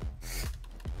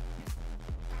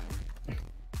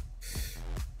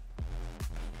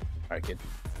 Alright, kid.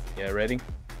 Yeah, ready?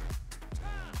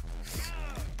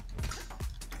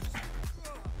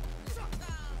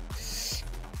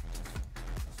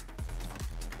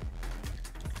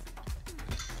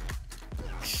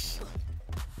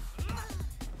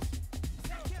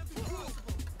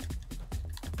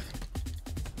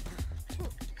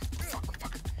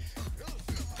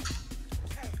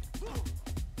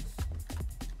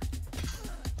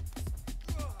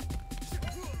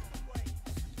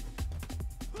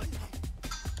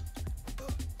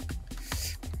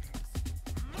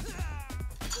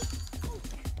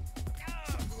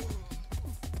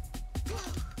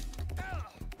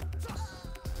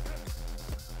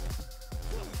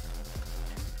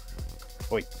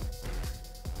 Wait.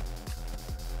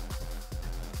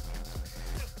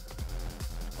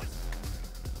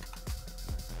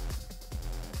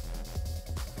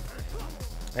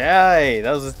 Hey,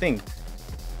 that was the thing.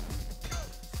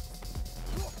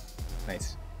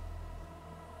 Nice.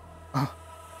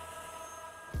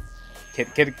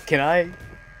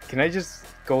 Can I just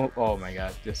go? Oh my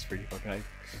god, just pretty fucking nice.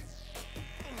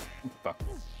 Fuck.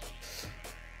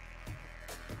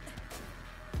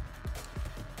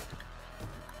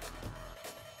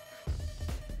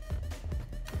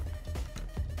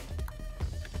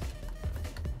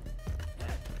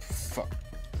 Fuck.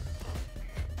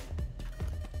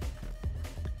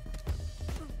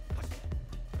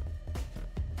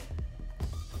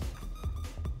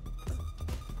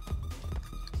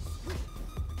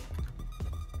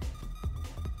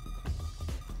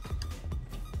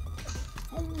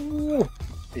 Ooh.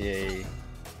 Yay.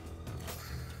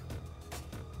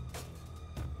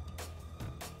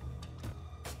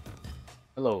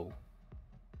 Hello.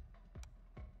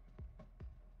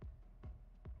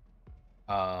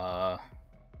 A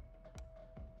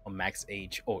max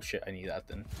age. Oh shit, I need that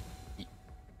then.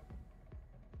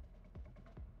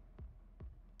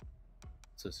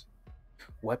 What's this?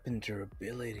 Weapon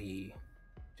durability.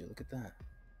 Dude, look at that.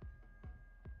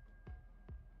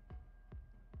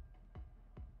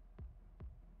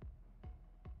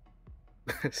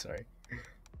 Sorry.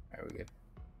 Alright, we're good.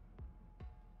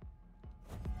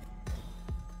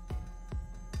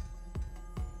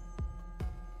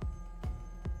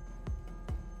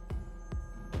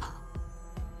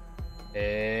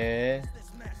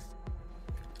 This mess.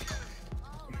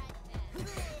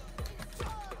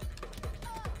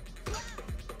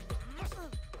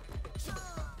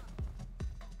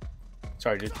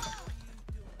 Sorry, dude.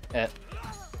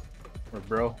 Or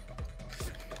bro.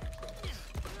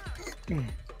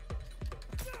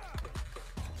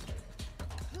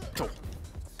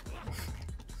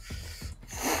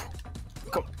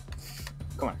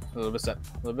 little bit step.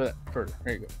 A little bit further.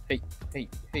 There you go. Hey, hey,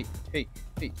 hey, hey,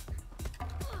 hey.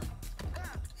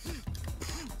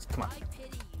 Come on. I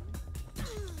pity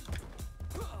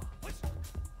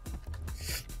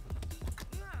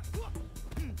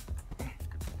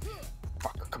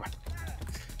Fuck, come on.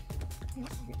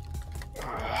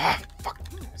 Fuck.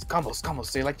 It's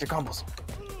combos. They like your combos.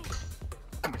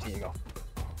 Come on, here you go.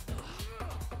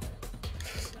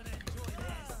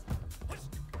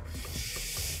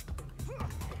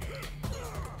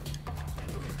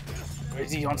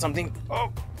 Is he on something?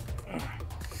 Oh!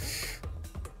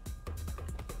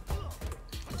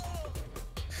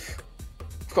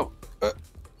 Go. There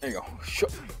you go. Sure.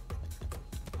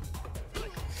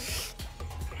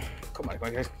 Come on,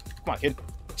 guys. Come on, kid.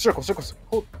 Circles.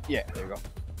 Hold. Yeah, there you go.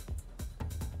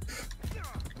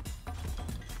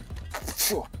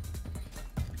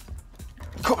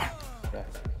 Come on.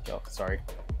 Yo, sorry.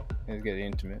 Let's get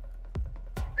intimate.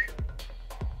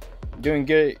 You're doing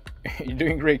good. You're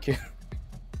doing great, kid.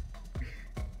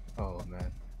 Oh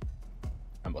man,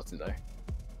 I'm about to die.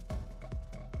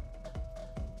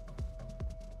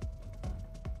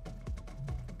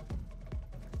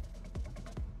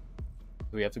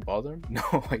 Do we have to bother him? No,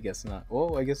 I guess not.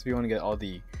 Well, I guess we want to get all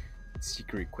the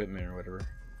secret equipment or whatever.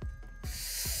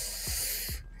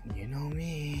 You know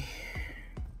me.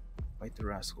 Fight the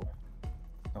rascal.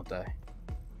 Don't die.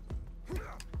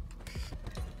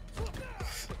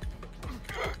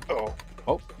 Oh.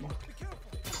 Oh.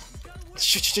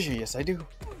 Yes, I do.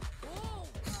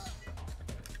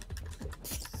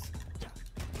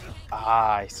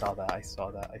 Ah, I saw that.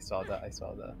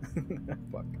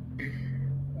 Fuck.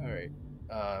 Alright.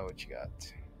 What you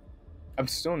got? I'm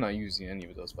still not using any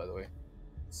of those, by the way.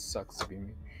 Sucks to be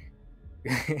me.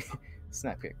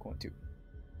 Snap kick, 1, 2.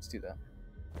 Let's do that.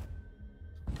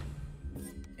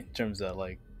 In terms of,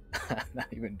 like, not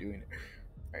even doing it.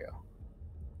 There you go.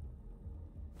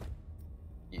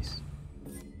 Yes.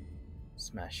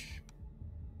 Smash.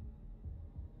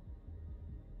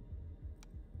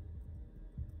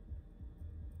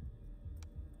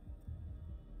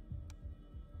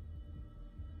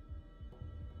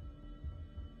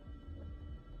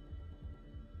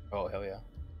 Oh, hell yeah.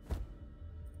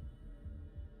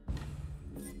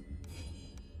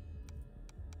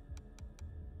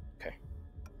 Okay.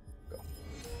 Go.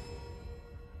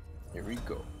 Here we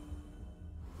go.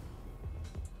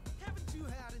 Haven't you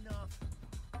had enough?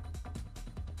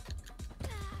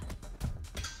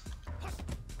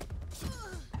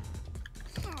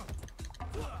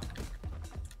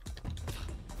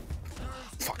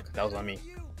 Fuck, that was on me.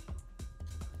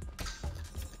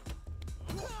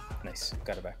 Nice,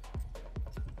 got it back.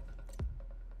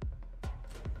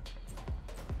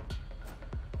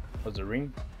 Was the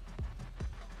ring?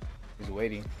 He's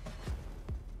waiting.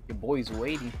 Your boy's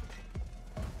waiting.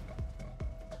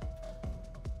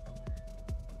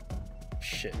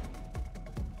 Shit.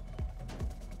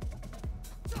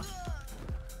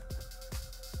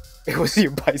 It was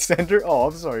you, bystander? Oh,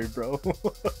 I'm sorry, bro.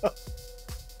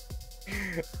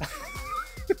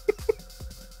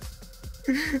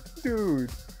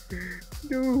 Dude.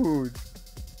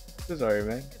 So sorry,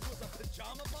 man.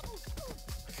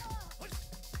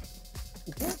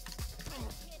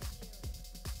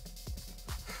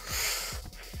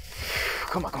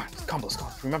 Come on.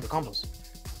 Combos. Remember combos.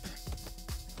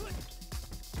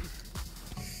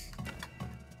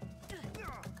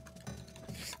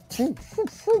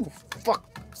 Fuck.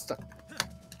 Stuck.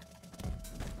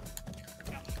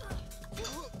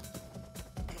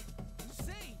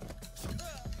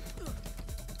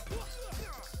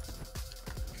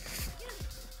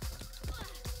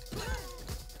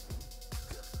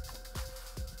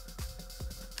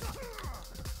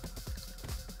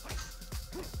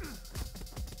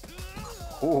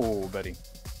 Oh, buddy.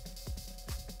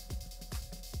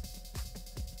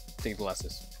 Take the last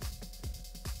assist.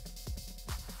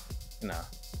 Nah. I'm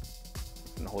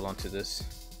gonna hold on to this.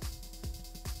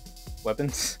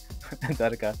 Weapons?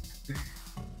 That guy.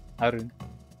 Harun.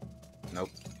 Nope.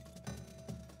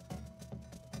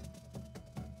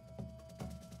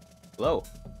 Hello.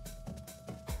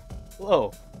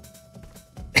 Hello.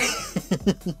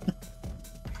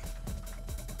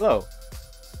 Hello.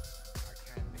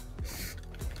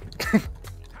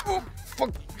 Oh,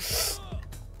 fuck.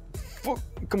 Fuck.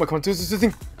 Come on, do this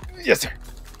thing. Yes, sir.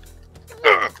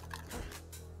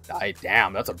 Die,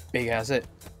 damn, that's a big ass hit.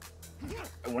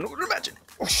 I wonder what imagine.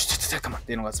 Oh, shit, come on.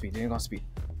 They don't got speed. They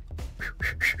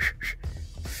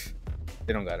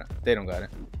don't got it.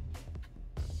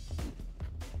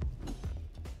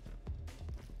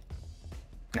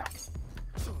 Now.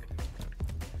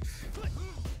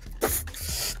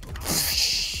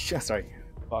 Sorry.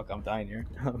 Fuck, I'm dying here.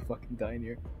 I'm fucking dying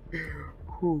here.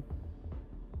 Whew.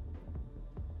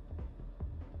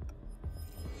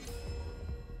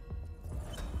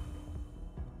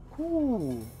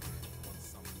 Ooh.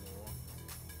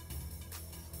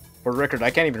 For the record,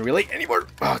 I can't even relate anymore.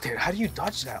 Oh, dude, how do you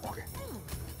dodge that? Okay.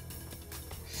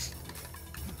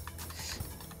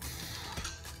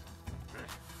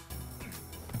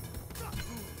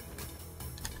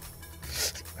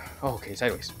 Oh, okay,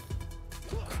 sideways.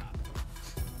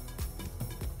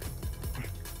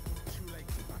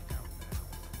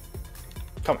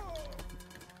 Come on.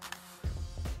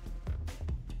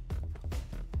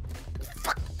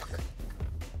 Fuck, fuck.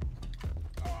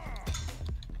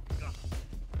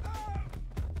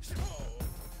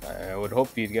 I would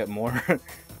hope you'd get more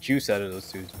juice out of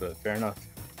those dudes, but fair enough.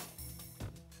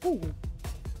 Ooh.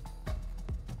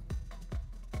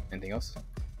 Anything else?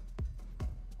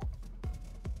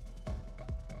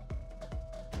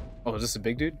 Oh, is this a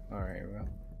big dude? Alright, well.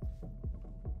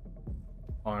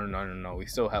 Oh, no. We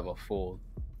still have a full,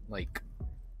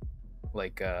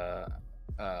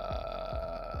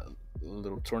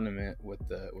 little tournament with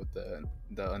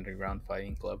the underground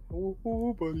fighting club.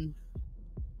 Oh, buddy.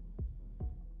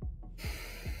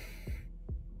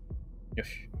 Yes.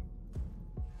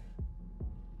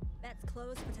 That's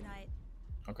closed for tonight.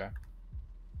 Okay.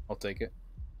 I'll take it.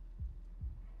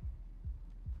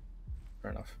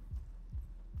 Fair enough.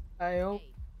 I hope.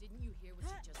 Hey, didn't you hear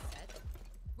what she just said?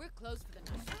 We're closed for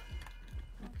the night.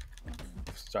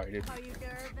 Sorry, dude. Are you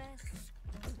nervous?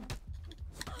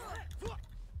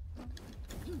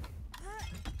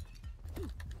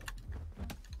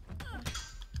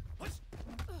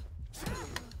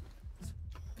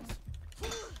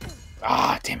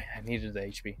 Ah, damn it. I needed the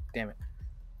HP. Damn it.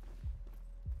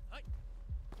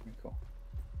 Cool.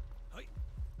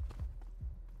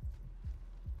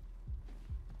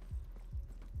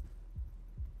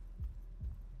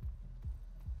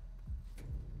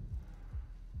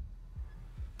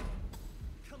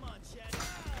 Come on, Chad.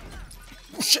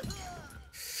 Oh, shit.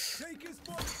 Take his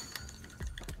foot.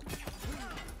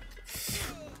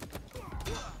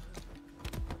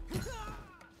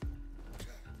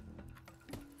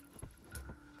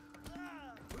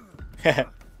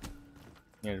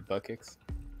 Near the butt kicks.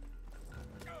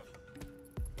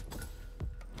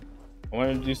 I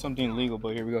wanted to do something illegal,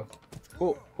 but here we go.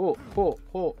 Oh.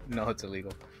 No, it's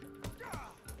illegal.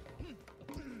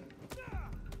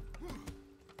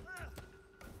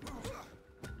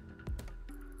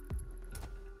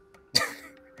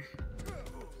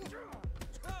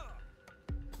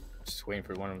 Just waiting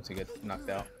for one of them to get knocked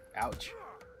out. Ouch.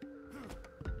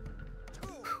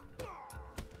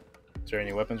 Is there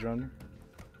any weapons around here?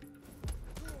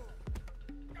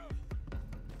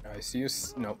 I see you.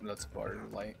 Nope, that's part of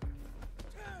the light.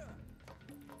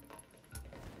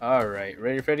 Alright,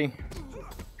 ready, Freddy?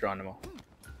 Drawing them all.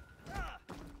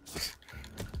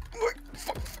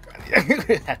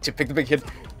 Had to pick the big kid.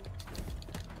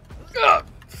 Got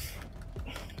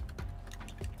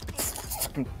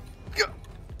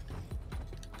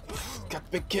the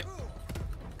big kid.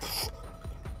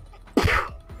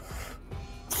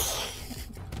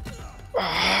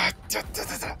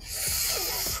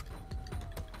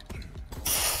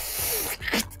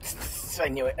 I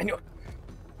knew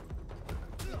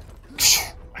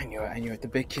it. The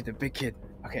big kid.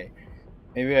 Okay.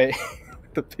 Maybe I...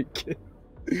 the big kid.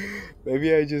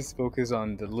 Maybe I just focus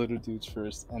on the little dudes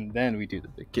first, and then we do the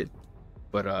big kid.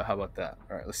 But how about that?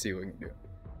 Alright, let's see what we can do.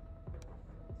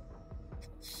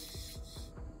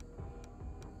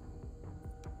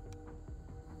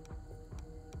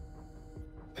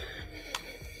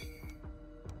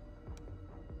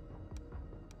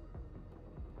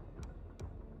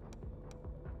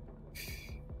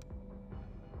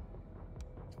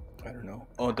 I don't know.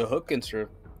 Oh, the hook insert.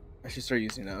 I should start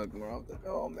using that hook more often.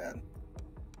 Oh man.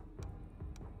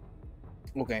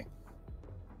 Okay.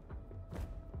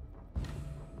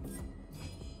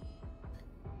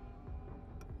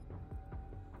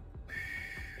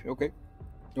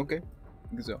 Okay.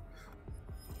 Good so.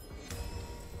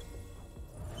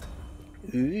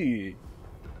 Hey.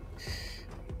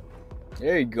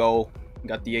 There you go.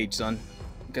 Got the H, son.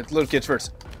 Got the little kids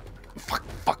first. Fuck.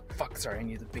 Sorry, I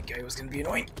knew the big guy was gonna be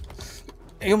annoying.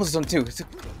 He almost done too.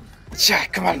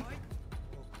 Jack, come on.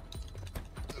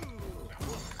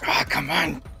 Ah, come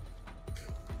on.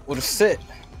 What a sit.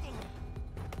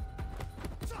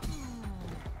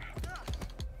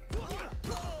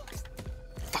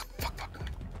 Fuck.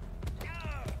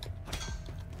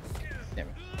 Damn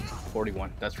it.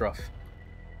 41. That's rough.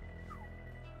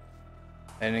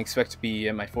 I didn't expect to be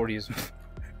in my 40s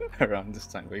around this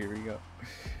time, but here we go.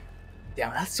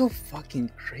 Damn, that's so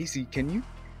fucking crazy. Can you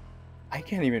I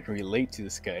can't even relate to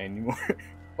this guy anymore.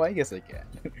 Well, I guess I can.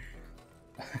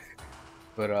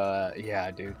 But yeah,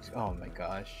 dude. Oh my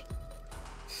gosh.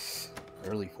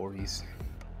 Early 40s. Is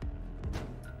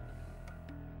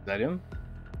that him?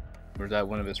 Or is that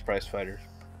one of his prize fighters?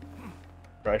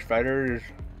 Prize fighters?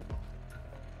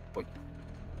 What?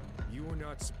 You were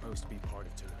not supposed to be part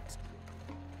of tonight's.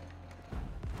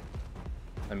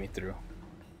 Let me through.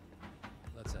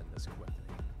 Let's end this quickly.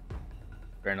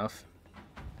 Fair enough.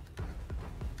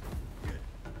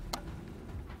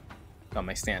 Got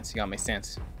my stance. You got my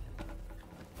stance.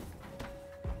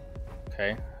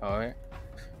 Okay. Alright.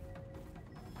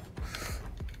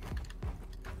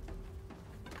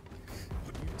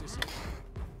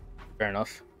 Fair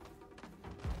enough.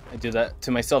 I do that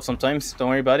to myself sometimes. Don't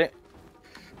worry about it.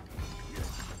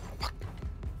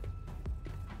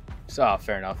 So,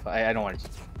 fair enough. I don't want to.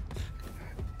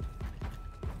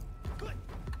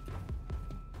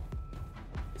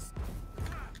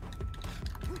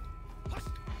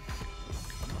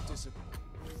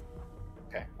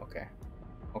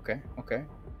 Okay.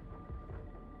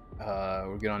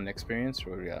 We're good on experience.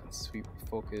 What do we got? Sweep,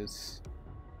 focus,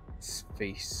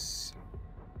 space,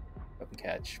 weapon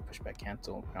catch, pushback,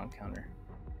 cancel, ground counter,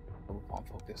 double palm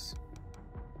focus,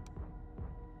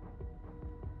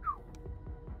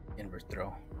 inward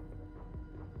throw.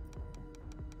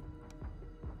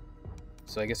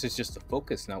 So I guess it's just the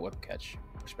focus, not weapon catch,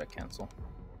 pushback, cancel,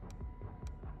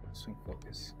 swing,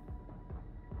 focus.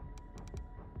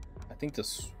 I think the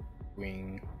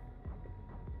swing.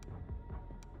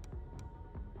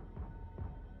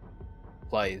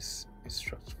 Applies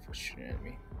instructs for shooting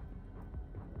enemy.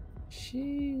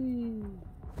 She.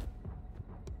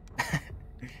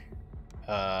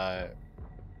 I'm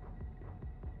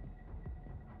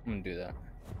gonna do that.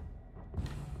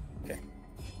 Okay.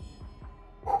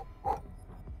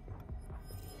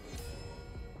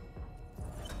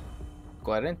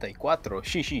 44.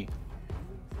 Shishi.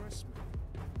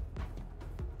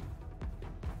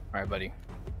 Alright, buddy.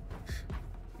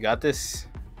 You got this.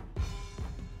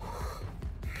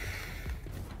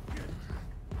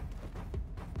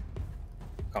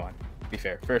 Come on. Be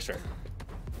fair. First try.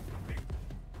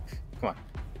 Come on.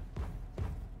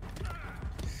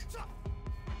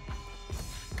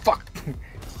 Fuck!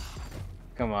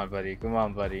 Come on, buddy. Come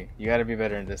on, buddy. You gotta be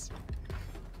better in this.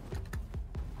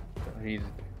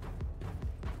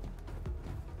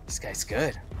 This guy's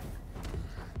good.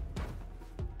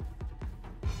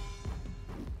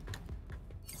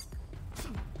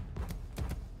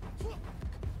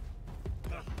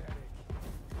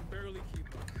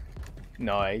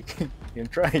 No, I can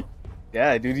try.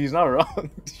 Yeah, dude, he's not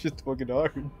wrong. It's just fucking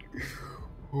hard.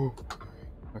 Ooh.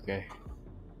 Okay.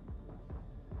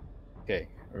 Okay,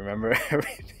 remember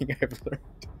everything I've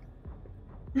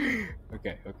learned.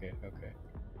 Okay.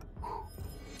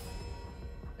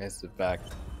 That's the back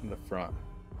and the front.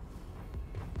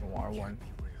 The R1.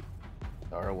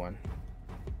 The R1.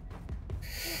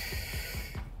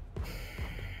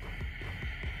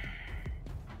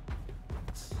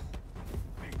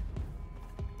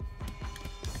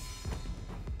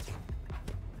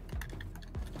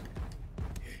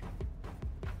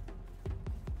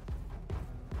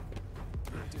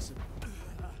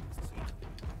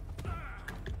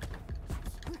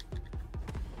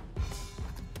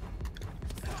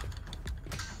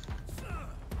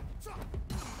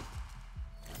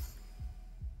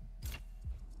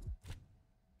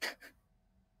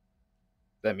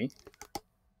 Is that me?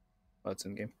 Oh, it's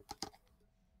in game.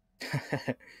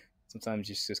 Sometimes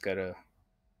you just gotta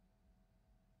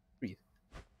breathe.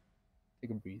 Take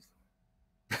a breathe.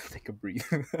 Take a breathe.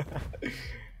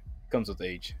 Comes with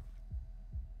age.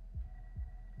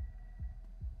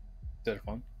 Is that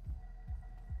fun?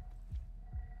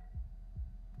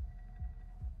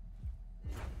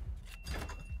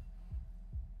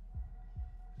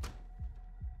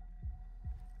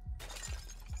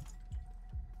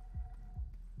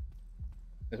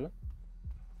 This one?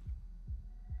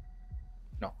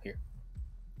 No, here.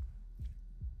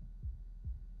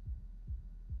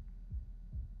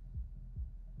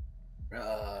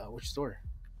 Which store?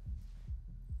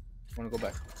 I wanna go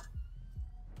back.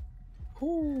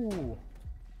 Ooh.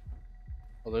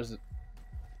 Oh, there's it.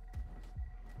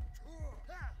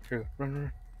 Here,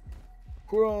 run.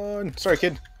 Run! Sorry,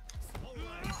 kid.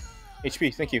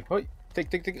 HP, thank you. Oh,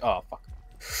 take. Oh, fuck.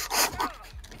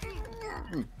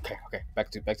 Okay. Back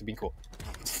to being cool.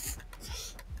 Nerves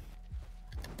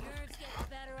get the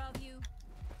better of you.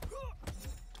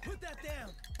 Put that down.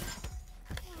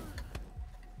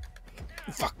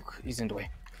 Fuck, he's in the way.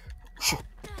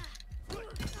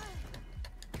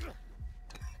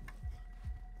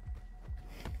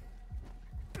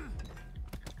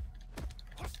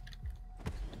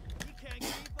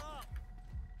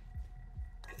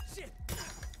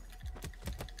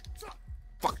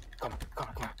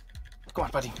 Come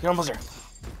on, buddy. You're almost there.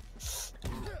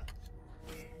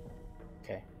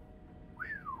 Okay.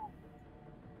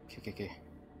 Okay.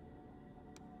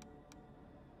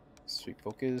 Sweet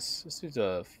focus. Let's do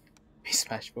the face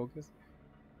smash focus.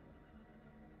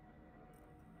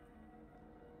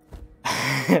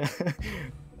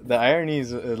 The irony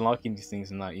is unlocking these things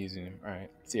and not using them.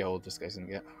 Alright, see how old this guy's gonna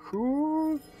get.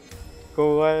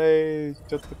 Kawaii!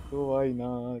 Chotto kawaii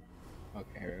na.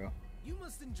 Okay, here we go. You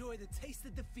must enjoy the taste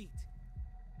of defeat.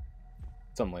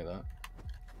 Something like that.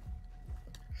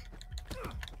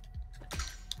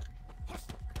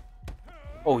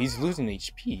 Oh, he's losing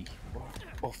HP.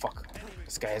 Oh, fuck.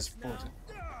 This guy is...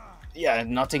 Yeah,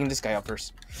 not taking this guy out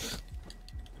first.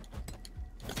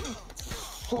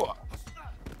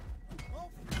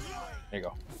 There you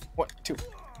go. 1, 2.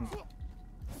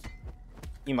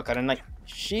 Imakaranai.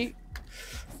 She.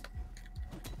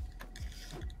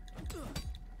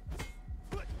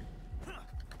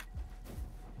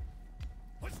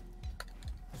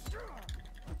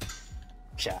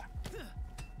 Sha.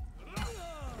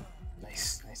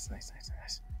 Nice.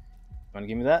 Wanna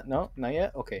give me that? No, not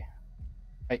yet. Okay.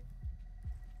 Hai.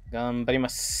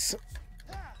 Ganbarimasu.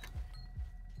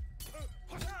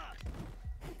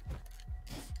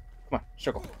 Come on,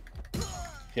 circle.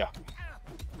 Yeah.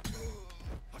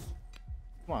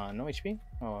 Come on, no HP?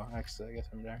 Oh, actually, I guess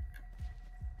I'm there.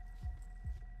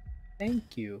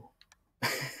 Thank you.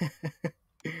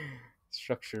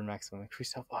 Structure maximum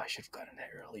increase health. Oh, I should have gotten that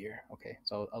earlier. Okay,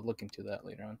 so I'll look into that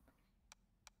later on.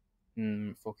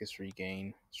 Focus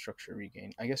regain. Structure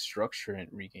regain. I guess structure and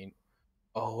regain.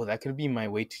 Oh, that could be my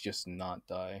way to just not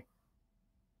die.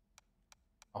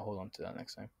 I'll hold on to that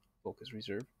next time. Focus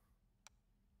reserve.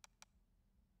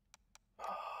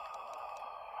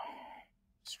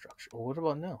 Structure. Oh, what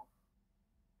about now?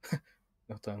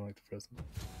 No time like the present.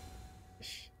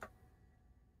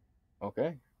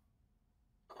 Okay.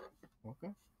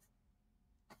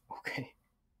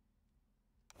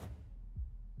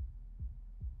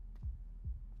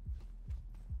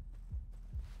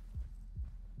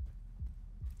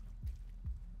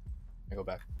 I go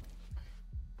back.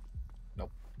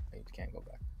 Nope. I can't go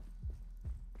back.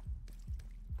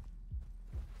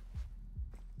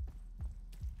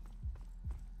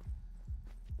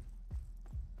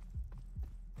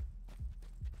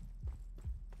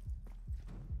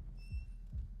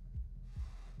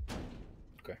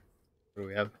 Okay. What do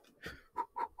we have?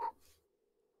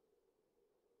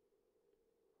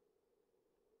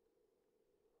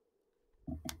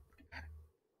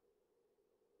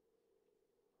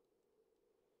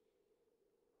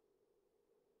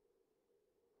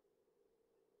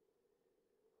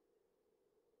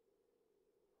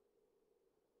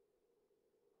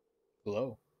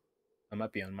 Hello. I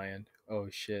might be on my end. Oh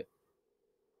shit.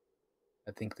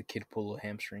 I think the kid pulled a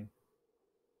hamstring.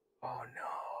 Oh no.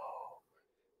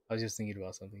 I was just thinking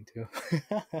about something too.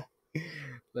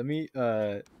 Let me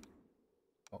oh.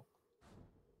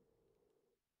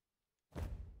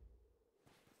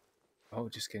 Oh,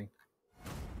 just kidding.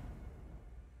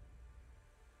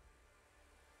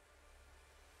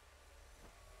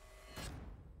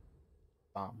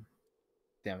 Bomb.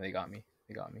 Damn, they got me.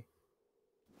 They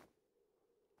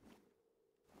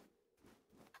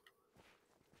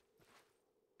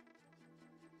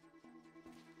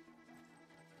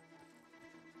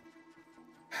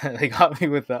got me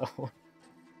with that one.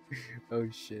 Oh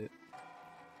shit.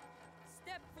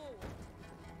 Step forward.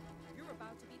 You're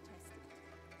about to be tested.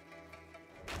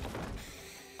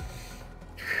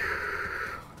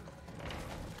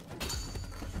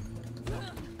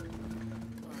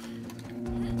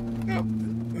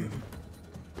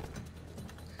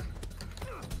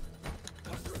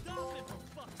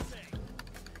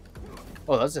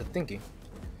 Oh, that's it thinking.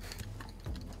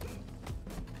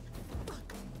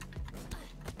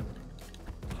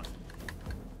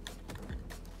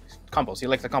 Combos. He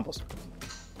likes the combos.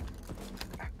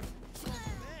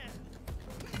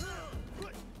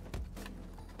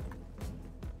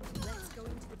 Let's go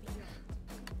into the beyond.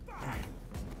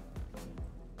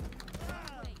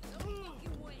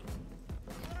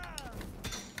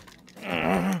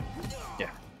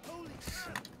 Yeah.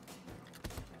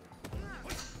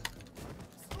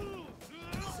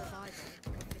 Survival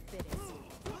of the fittest.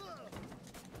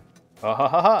 Ha ha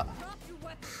ha ha.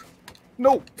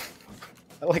 No.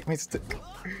 I like my stick.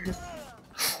 You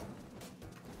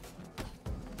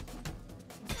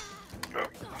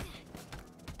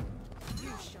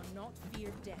shall not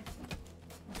fear death.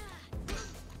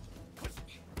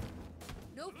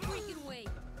 No freaking way.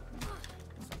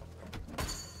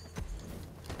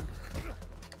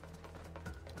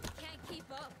 Can't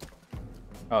keep up.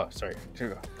 Oh, sorry. Here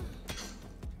we go.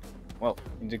 Well,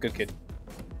 you did good, kid.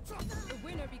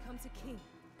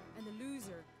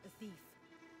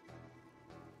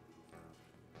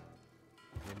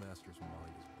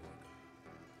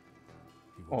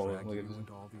 Oh, drag look you at this. and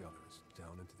all the others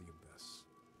down into the abyss.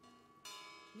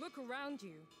 Look around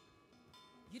you.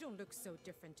 You don't look so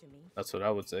different to me. That's what I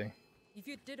would say. If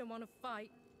you didn't want to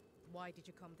fight, why did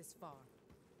you come this far?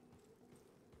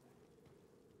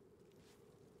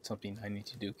 Something I need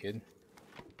to do, kid.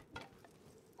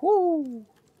 Woo!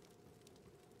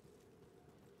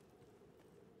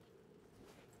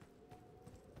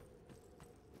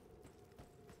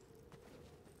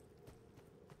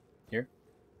 Here?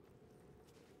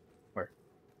 Where?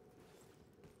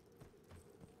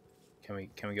 Can we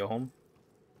go home?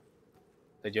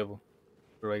 The Jobo.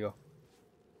 Where do I go?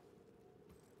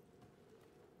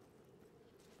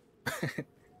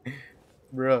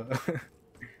 Bruh.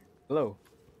 Hello.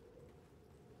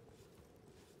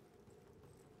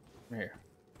 Right here.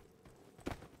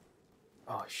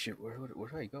 Oh shit, where do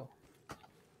I go?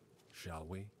 Shall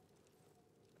we?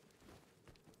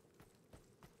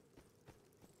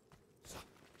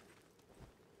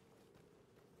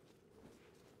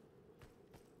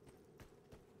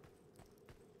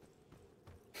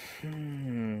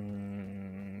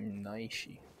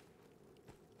 Naishi.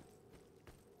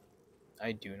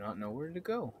 I do not know where to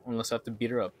go unless I have to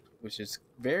beat her up, which is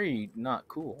very not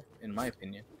cool in my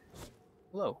opinion.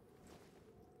 Hello.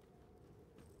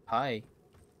 Hi.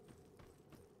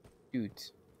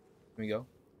 Dudes. Can we go?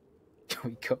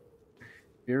 Can we go?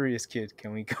 Furious kid,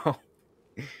 can we go?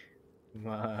 Come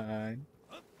on.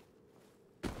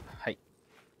 Hi.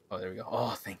 Oh, there we go.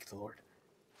 Oh, thank the Lord.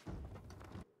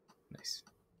 Nice.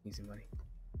 Easy money.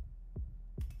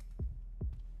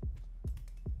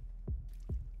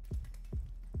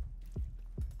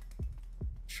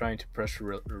 Trying to press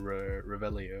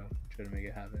Revelio. Try to make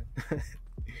it happen.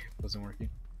 Wasn't working.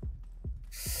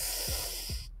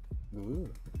 Ooh.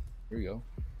 Here we go.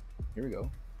 Here we go.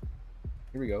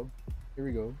 Here we go. Here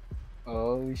we go.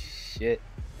 Oh shit.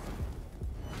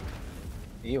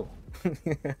 Ew.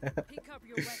 Pick up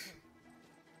your weapon.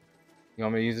 You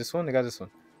want me to use this one? I got this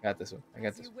one. I got this one. I got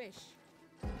As this you one. wish.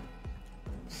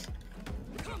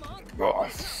 Come on. Oh,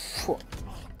 fuck.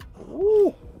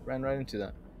 Ooh. Ran right into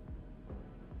that.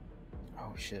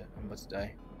 Oh shit. I'm about to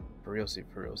die. For realsy,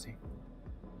 for realsy.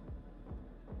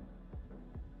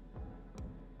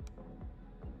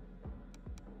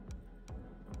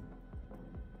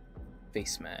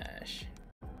 Face smash.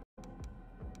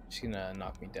 She's gonna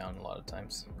knock me down a lot of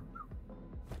times.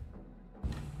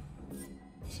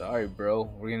 Sorry, bro.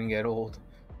 We're gonna get old.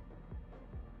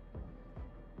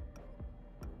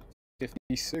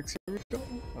 56. Here we go.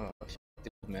 Oh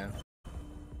shit, man.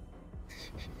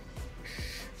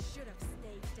 Should have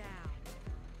stayed down.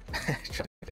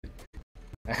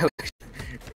 I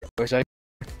wish I.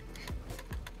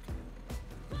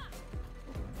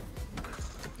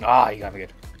 Ah, you got me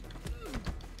good.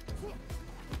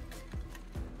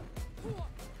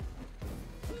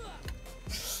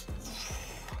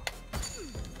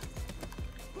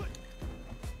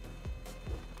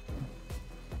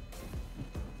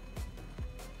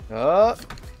 Oh.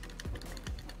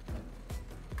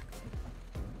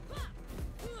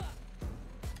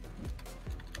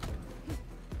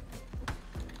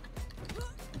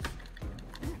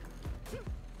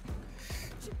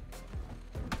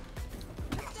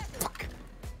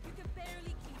 You can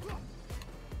barely keep up.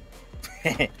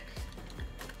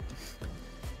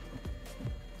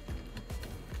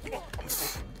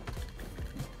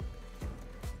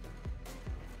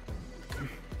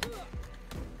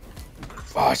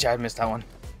 Oh shit, I missed that one.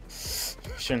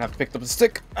 Shouldn't have picked up the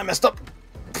stick. I messed up.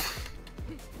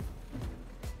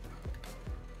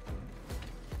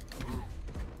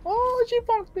 Oh, she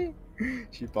bonked me.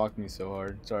 She bonked me so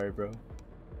hard. Sorry, bro.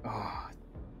 Oh.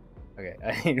 Okay,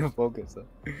 I need to focus though.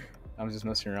 I'm just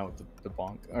messing around with the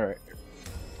bonk. Alright.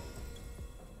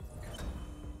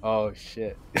 Oh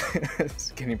shit.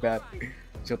 It's getting bad.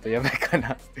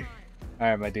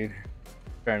 Alright, my dude.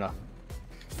 Fair enough.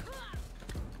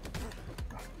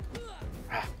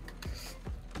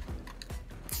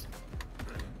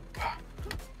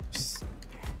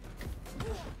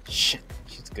 Shit,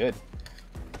 she's good.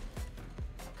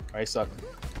 I suck.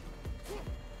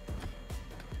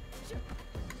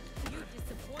 You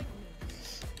disappoint me.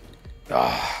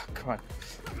 Ah, come on.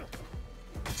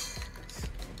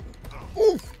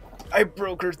 Ooh, I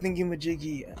broke her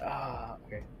thingy-majiggy. Ah,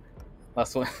 okay.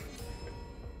 Last one.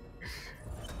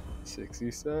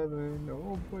 67.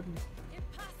 Oh, buddy.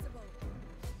 Impossible.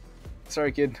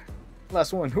 Sorry, kid.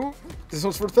 Last one. Who? This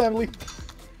one's for the family.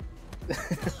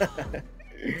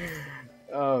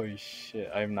 Oh shit!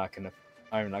 I'm not gonna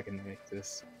make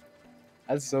this.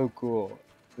 That's so cool.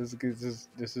 This is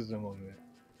the moment.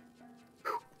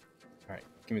 All right,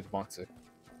 give me the bonsick.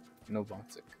 No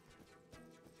bonsick.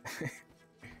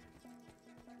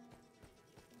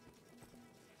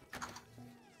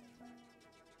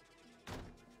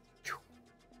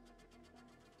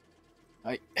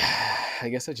 I I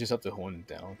guess I just have to hone it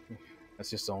down. That's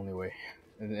just the only way,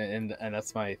 and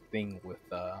that's my thing with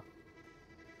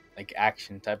like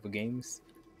action type of games.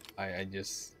 I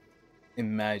just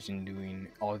imagine doing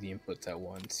all the inputs at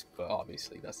once, but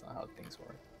obviously that's not how things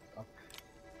work. So,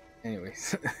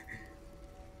 anyways.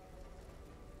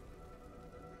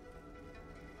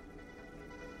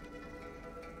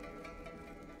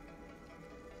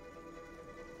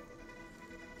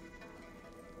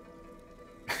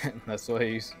 That's why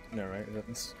he's no right.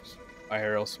 That's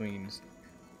IRL swings.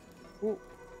 Ooh.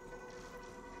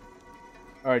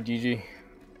 All right, GG.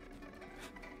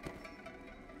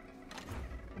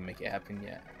 We'll make it happen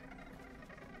yet.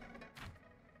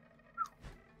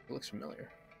 It looks familiar.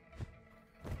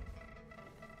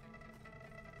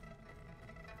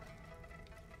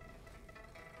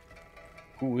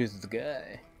 Who is the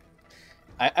guy?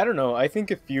 I don't know. I think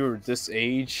if you were this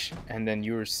age and then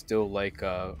you were still like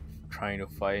trying to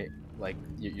fight like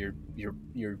your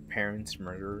parents'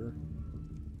 murderer,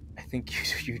 I think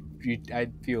you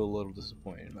I'd feel a little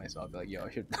disappointed in myself. Like, yo, I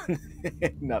should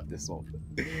not this one.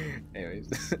 Anyways,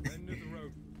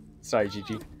 sorry,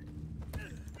 GG.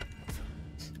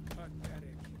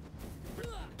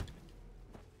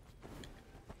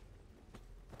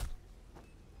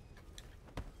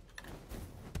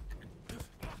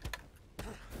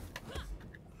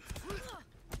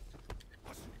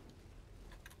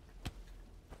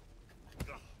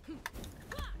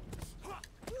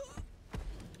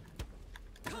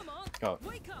 Oh.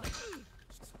 Wake up!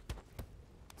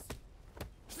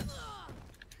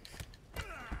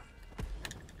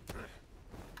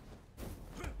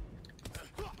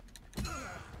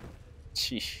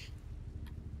 Sheesh.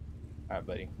 Alright,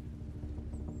 buddy.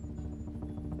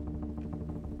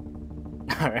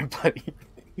 Alright, buddy.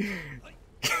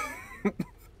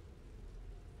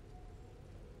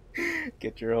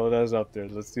 Get your old ass up there.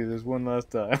 Let's do this one last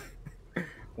time.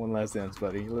 One last dance,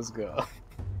 buddy. Let's go.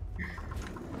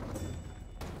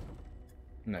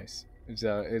 Nice.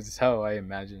 It's how I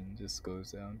imagine this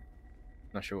goes down.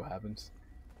 Not sure what happens.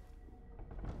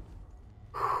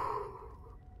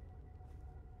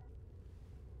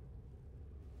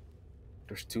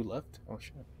 There's 2 left? Oh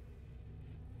shit.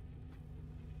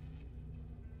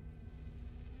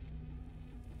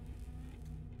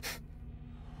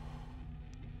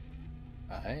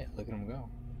 Alright, look at him go.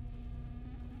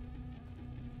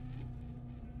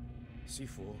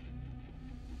 SIFU,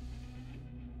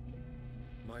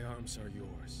 my arms are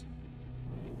yours.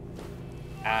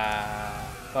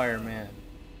 Fireman.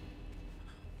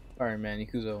 Fireman,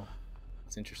 Ikuzo.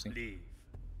 That's interesting. Leave.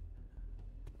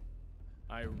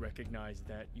 I recognize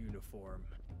that uniform.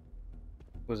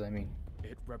 What does that mean?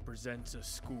 It represents a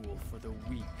school for the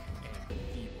weak and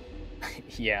feeble.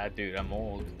 Yeah, dude, I'm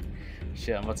old.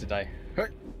 Shit, I'm about to die.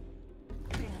 Fuck.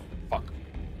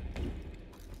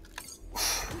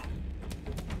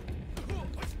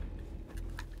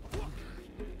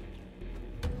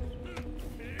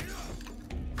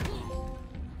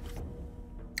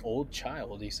 Old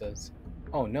child, he says.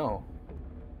 Oh no.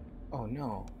 Oh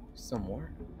no. Some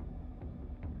more?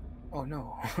 Oh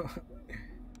no.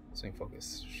 Swing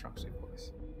focus. Strong swing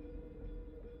focus.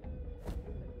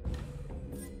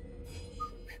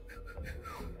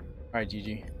 Alright,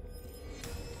 GG.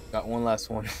 Got one last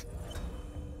one.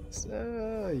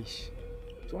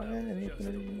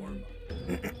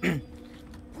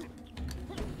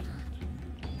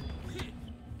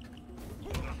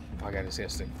 I got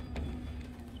disgusting.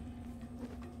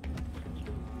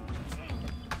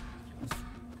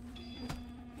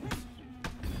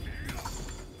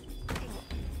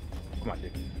 Come on,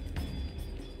 dude.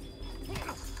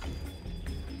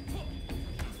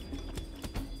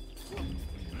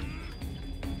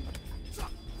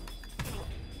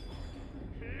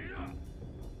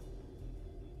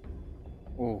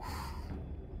 Oof.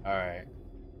 Alright.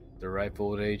 The ripe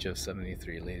old age of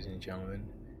 73, ladies and gentlemen.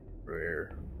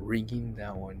 We're ringing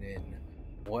that one in.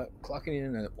 What? Clocking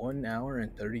in at 1 hour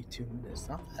and 32 minutes.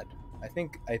 Not bad. I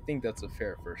think that's a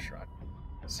fair first run.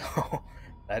 So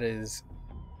that is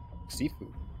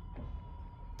SIFU.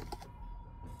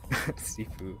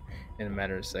 SIFU in a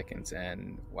matter of seconds,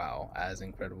 and wow, as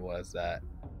incredible as that,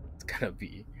 it's gonna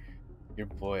be. Your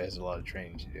boy has a lot of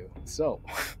training to do. So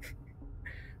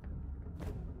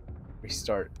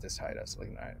restart this hideout.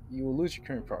 Select an item. You will lose your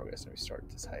current progress and restart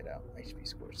this hideout. HP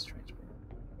scores transfer.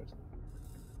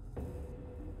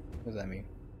 What does that mean?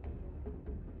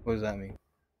 What does that mean?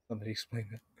 Somebody explain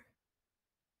that.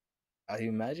 I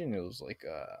imagine it was like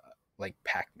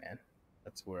Pac-Man.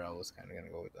 That's where I was kind of gonna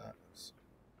go with that.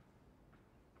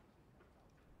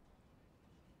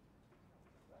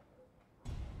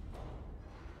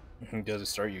 Does it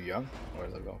start you young? Where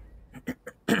does it go?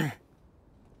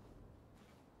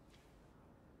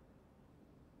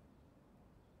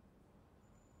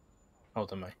 How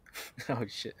old am I? Oh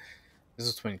shit. This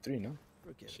is 23, no?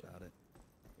 Forget Shit. about it.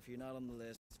 If you're not on the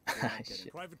list, you're not getting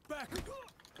Shit. Private back!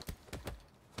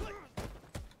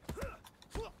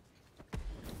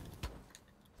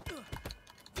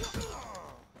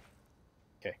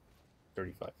 Okay.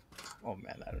 35. Oh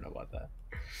man, I don't know about that.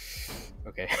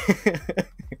 Okay.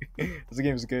 This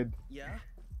game is good. Yeah?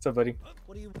 What's up, buddy?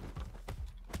 What do you...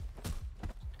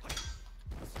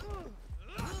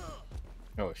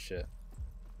 Oh shit.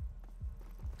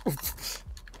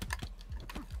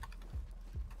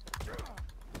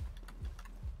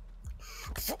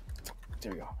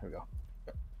 There we go. There we go.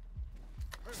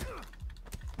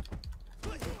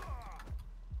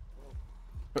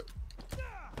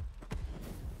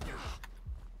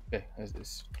 Okay,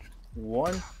 it's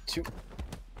 1, 2.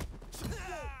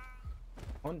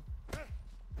 1,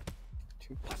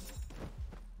 2.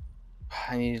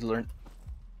 I need to learn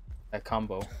that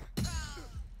combo.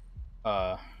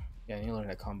 Yeah, I need to learn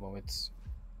that combo. It's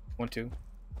 1, 2.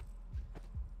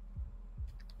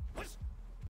 Wait.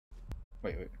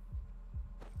 Wait.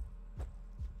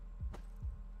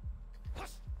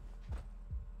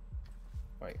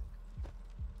 Wait.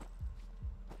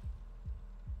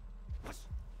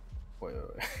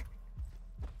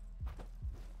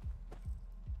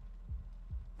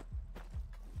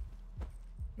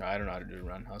 No, I don't know how to do a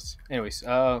roundhouse. Anyways,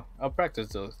 I'll practice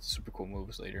the super cool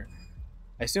moves later.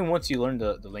 I assume once you learn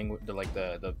the language,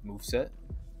 the move set,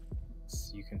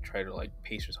 you can try to like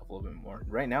pace yourself a little bit more.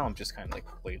 Right now, I'm just kind of like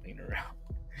flailing around.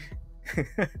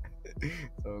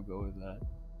 So I'll go with that.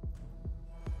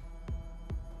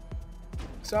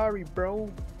 Sorry,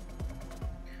 bro.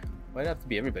 Why'd it have to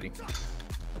be everybody?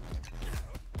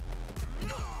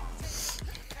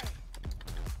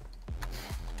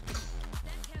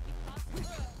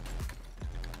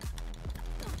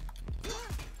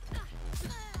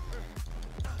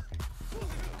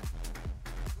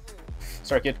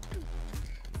 Sorry, kid.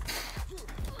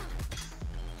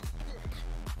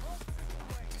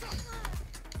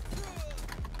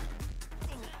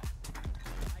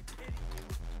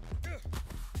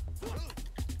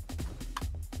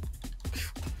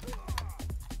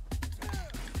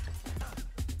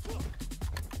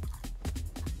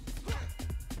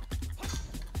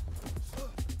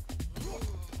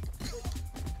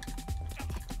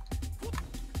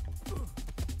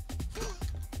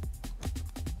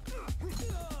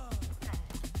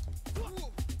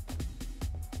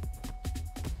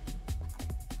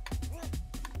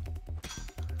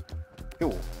 Yo.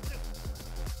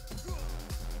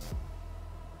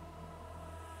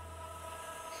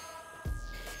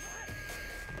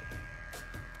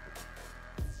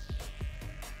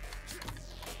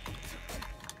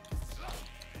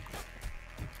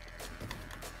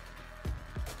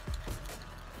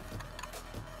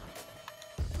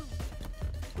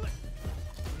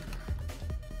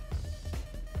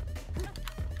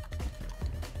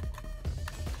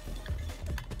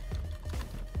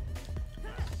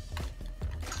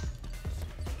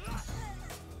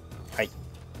 Hi.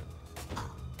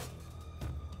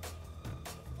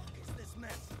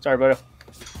 Sorry, brother.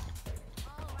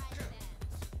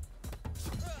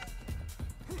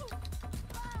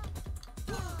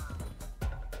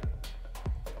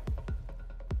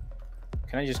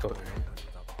 Can I just go?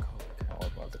 Oh,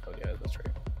 about the code. Yeah, that's right.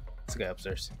 Let's go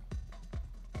upstairs.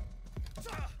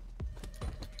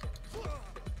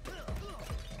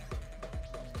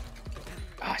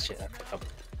 Ah, shit. I fucked up.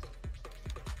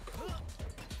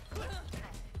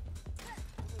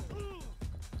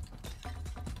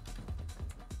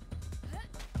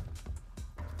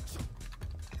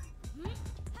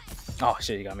 Oh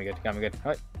shit, you got me good. You got me good.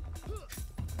 All right.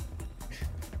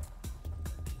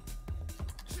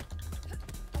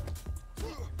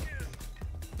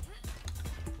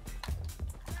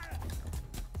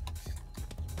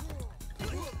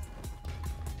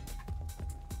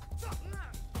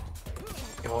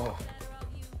 Oh.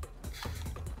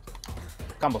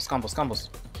 Combos, combos, combos.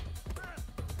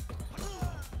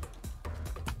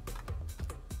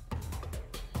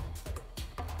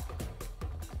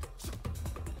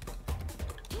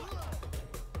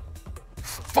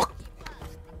 Fuck.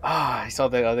 Ah, I saw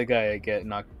the other guy get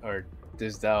knocked or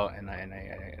dizzed out, and I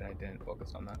didn't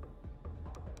focus on that.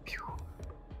 Pew.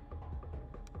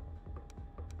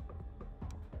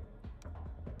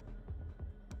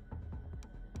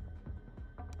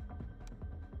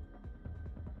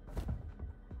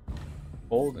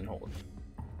 Hold and hold.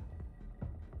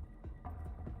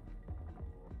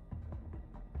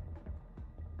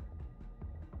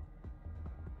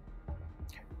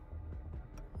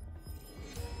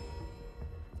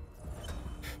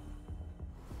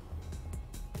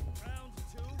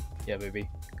 Yeah, baby.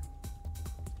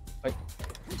 Fight.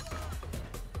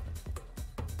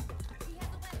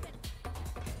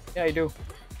 Yeah, I do.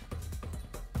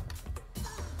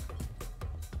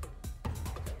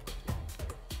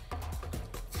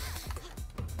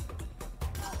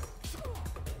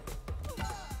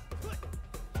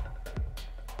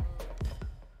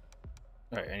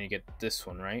 Alright, and you get this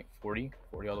one, right? 40?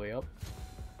 40 all the way up.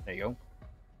 There you go.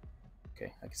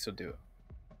 Okay, I can still do it.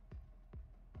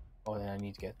 Oh, then I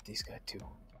need to get these guys too.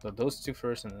 So those two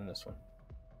first and then this one.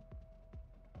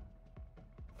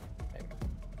 There you go.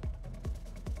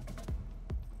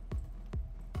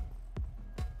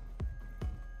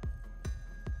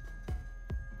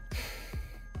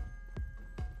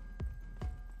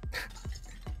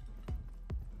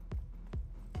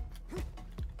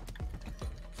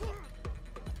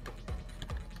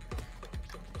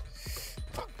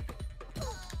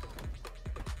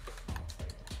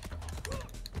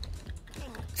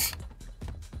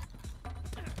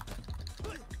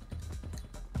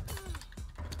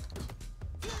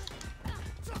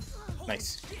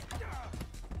 Nice.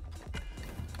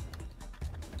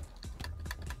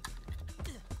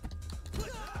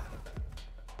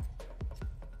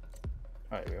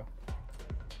 Alright, there we go.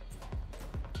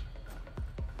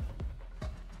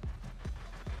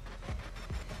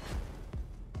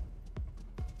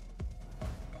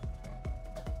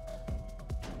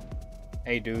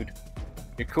 Hey, dude.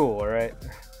 You're cool, alright?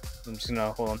 I'm just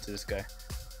gonna hold on to this guy.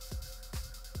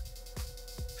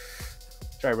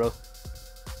 Sorry, bro.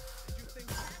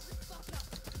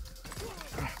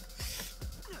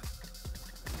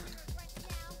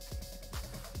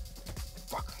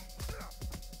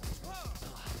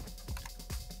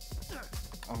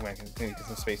 Oh man, I can maybe get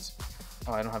some space.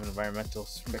 Oh, I don't have an environmental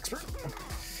expert.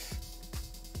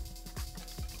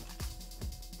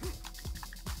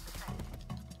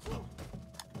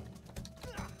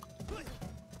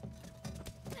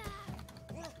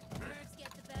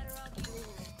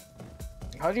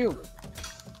 How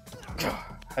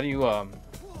do you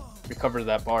recover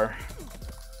that bar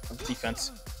of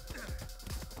defense?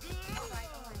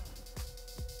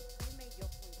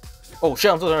 Oh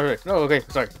shit! I'm so sorry. No, okay,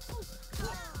 sorry.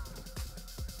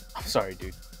 I'm sorry,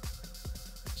 dude.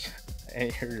 I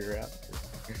heard her out.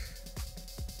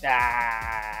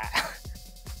 Ah!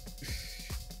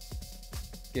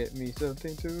 Get me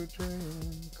something to drink.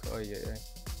 Oh yeah, yeah.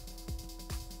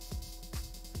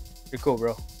 You're cool,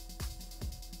 bro.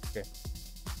 Okay.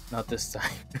 Not this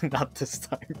time. Not this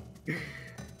time.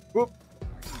 Whoop.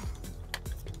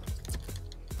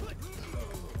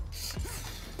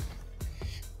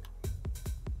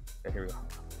 Okay, here we go.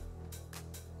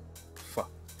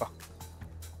 Fuck. Fuck.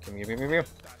 Give me. You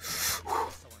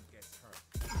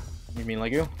mean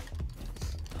like you?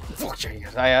 Fuck,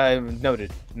 I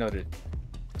noted.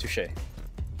 Touche.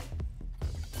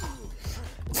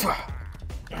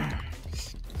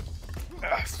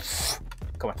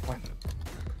 Come on.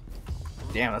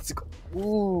 Damn, that's cool.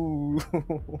 Ooh.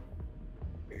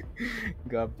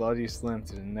 Got body slammed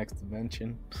to the next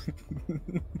dimension.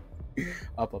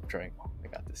 Up triangle. I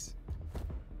got this.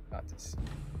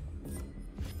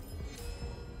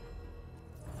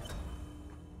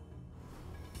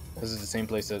 This is the same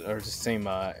place that, or the same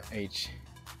age.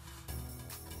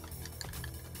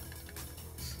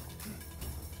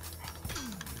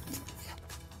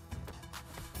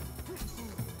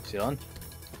 She on?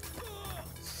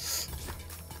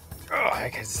 Oh, I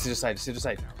guess to the side.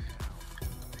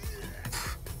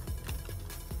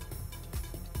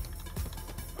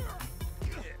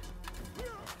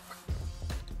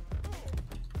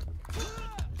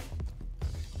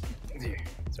 There.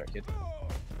 Sorry, kid.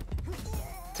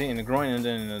 See, in the groin and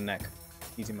then in the neck.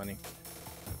 Easy money.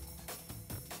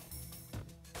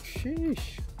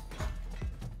 Sheesh.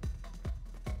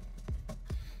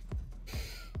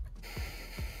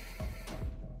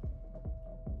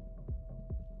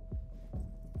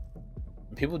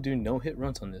 People do no-hit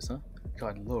runs on this, huh?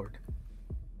 God lord.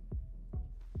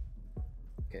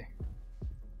 Okay.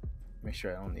 Make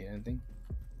sure I don't need anything.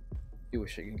 I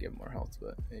wish I could get more health,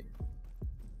 but hey.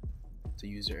 It's a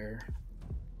user error.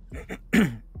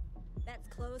 That's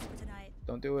closed for tonight.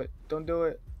 Don't do it.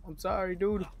 I'm sorry,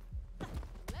 dude.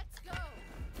 Let's go.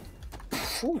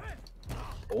 Whew.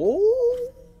 Oh.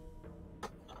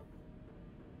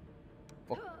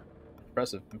 Fuck.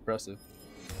 Impressive.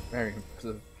 Very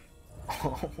impressive.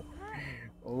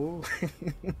 Oh.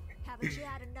 Haven't you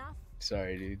had enough?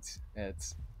 Sorry, dudes.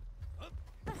 That's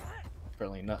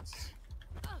fairly nuts.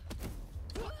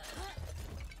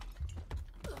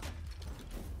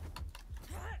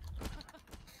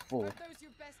 Full. Are those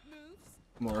your best moves?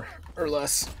 More or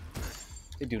less.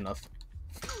 They do enough.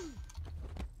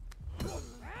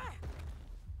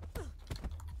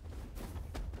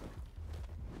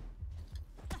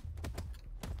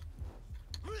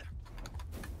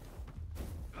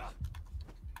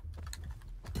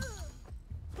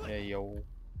 Hey yo.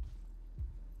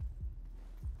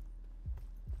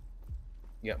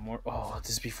 You got more? Oh,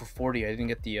 this is before 40. I didn't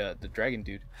get the dragon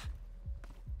dude.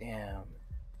 Damn.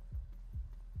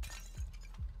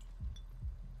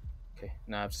 Okay,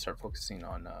 now I have to start focusing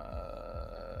on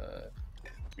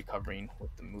recovering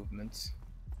with the movements.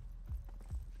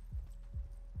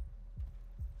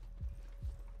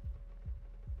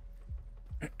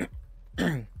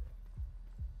 Alright,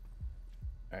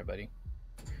 buddy.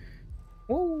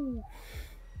 Woo!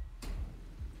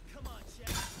 Come on,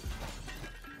 Chad.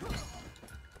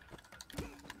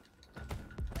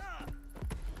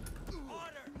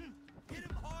 Harder. Hit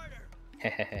him harder.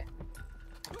 Hehehe.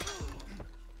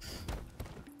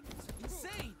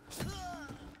 Insane.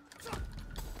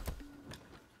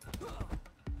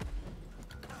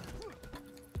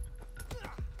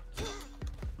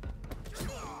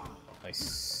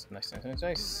 Nice.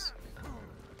 Nice.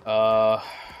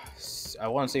 I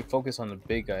want to say focus on the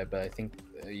big guy, but I think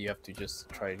you have to just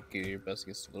try to get your best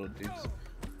against the little dudes.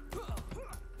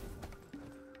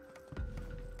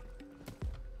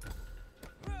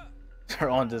 They're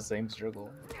on the same struggle.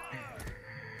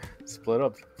 Split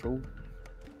up, fool.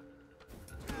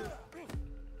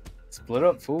 Split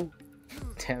up, fool.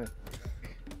 Damn it.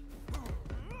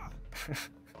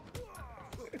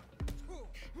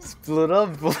 Split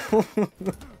up, fool.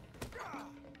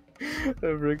 The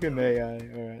freaking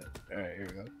AI. Alright, here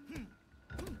we go.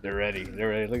 They're ready.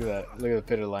 Look at that. Look at the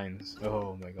pit of lines.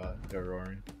 Oh my god, they're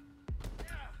roaring.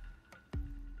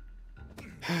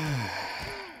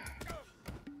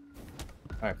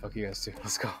 Alright, fuck you guys too.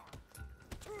 Let's go.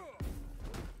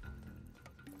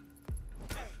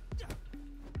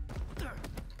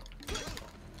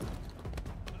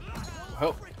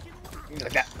 Oh,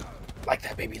 like that. Like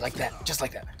that, baby. Like that. Just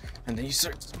like that. And then you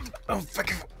start. Oh,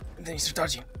 fuck. And then you start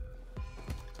dodging.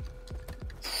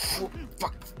 Oh,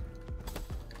 fuck.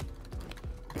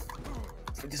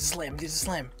 This is slam. He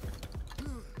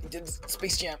did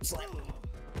Space Jam slam.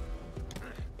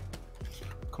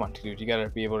 Come on, dude. You gotta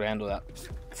be able to handle that.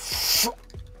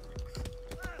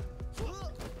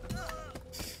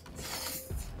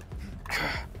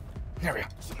 There we go.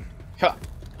 Ha.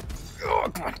 Oh,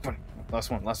 come on.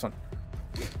 Last one.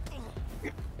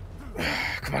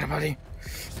 Come on, buddy.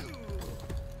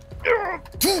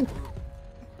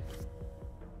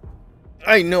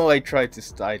 I know I tried to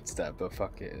sidestep, but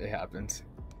fuck it. It happens.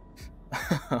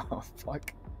 Oh,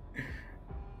 fuck.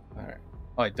 Alright.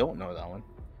 Oh, I don't know that one.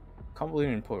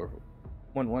 Convoluted poor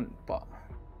 1-1 bot.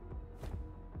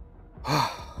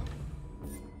 Alright.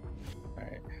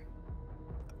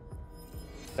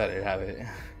 Better have it.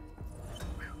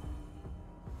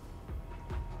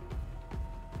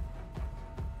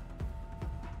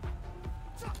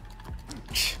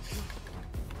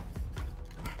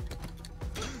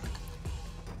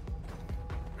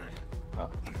 Oh.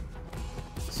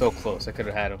 So close. I could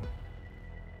have had him.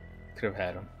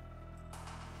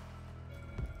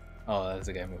 Oh, that's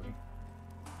the guy moving.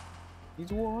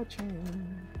 He's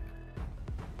watching.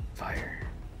 Fire.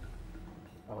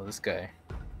 Oh, this guy.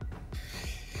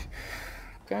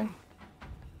 Okay.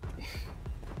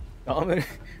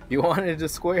 You wanted the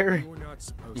square?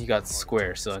 You got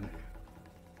square, son.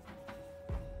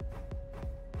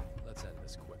 Let's end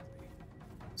this quickly.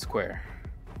 Square.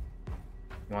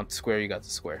 You want the square? You got the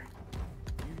square.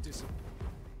 You disappoint.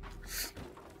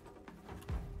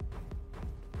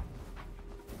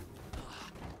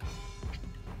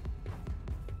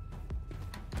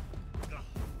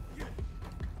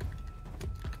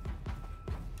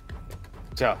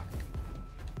 Ciao.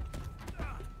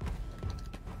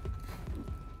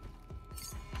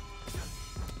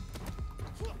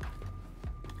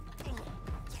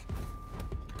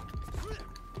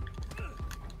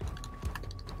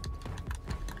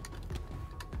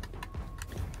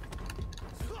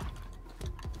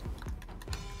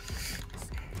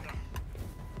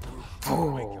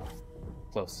 Oh,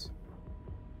 close.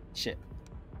 Shit.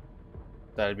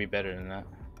 That'd be better than that.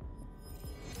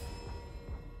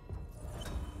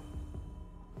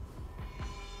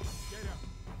 Get up.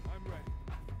 I'm ready.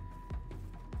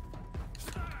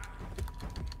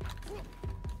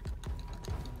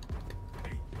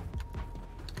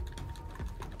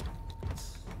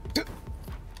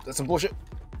 That's some bullshit.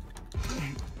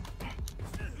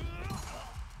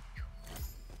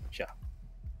 Sure.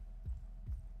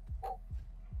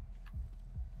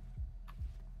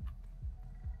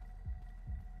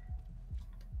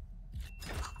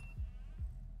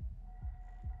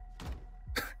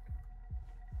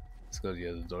 Let's go to the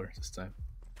other door this time.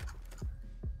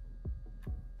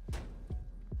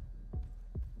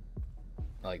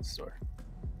 I like this door.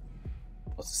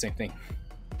 Well, it's the same thing.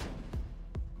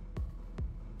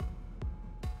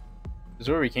 Is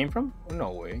where we came from? Oh,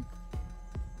 no way.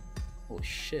 Holy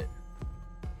shit.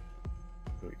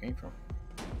 Where we came from?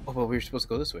 Oh, but we were supposed to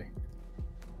go this way.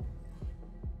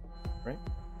 Right?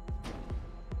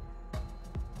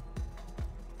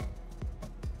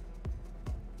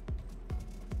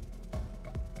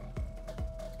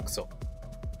 So.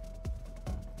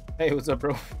 Hey, what's up,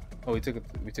 bro? Oh, we took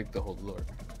the whole loop.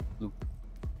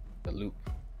 The loop.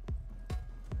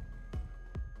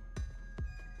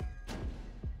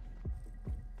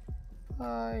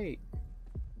 Hi.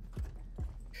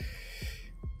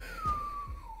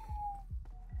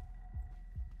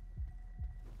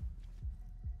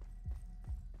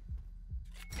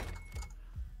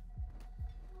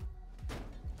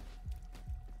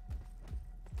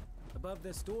 Above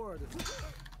this door,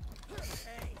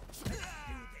 Hey, let's do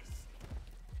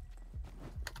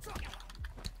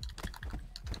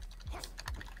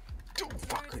Oh,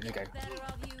 fuck, that guy. Better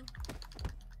of you.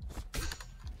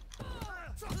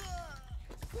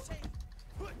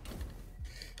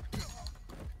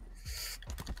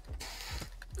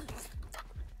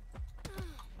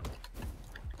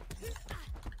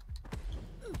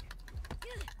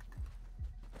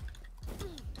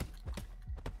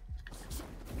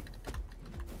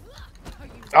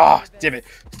 Ah, oh, damn it.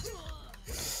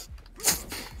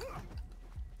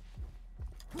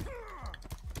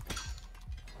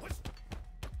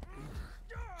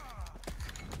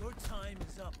 Your time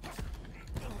is up.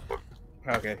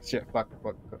 Okay, shit, fuck.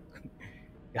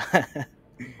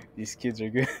 These kids are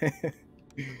good.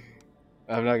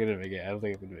 I'm not gonna make it. I don't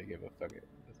think I'm gonna make it, but fuck it.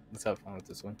 Let's have fun with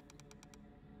this one.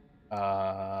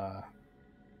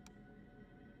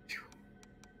 Phew.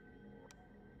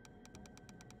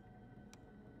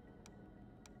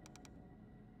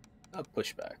 A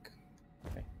pushback.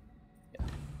 Okay. Yeah.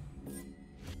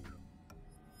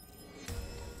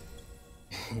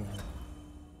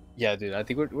 Yeah, dude. I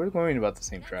think we're going about the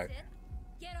same track.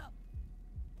 Get up.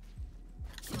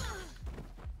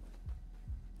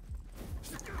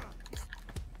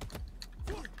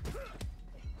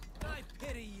 I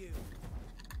pity you.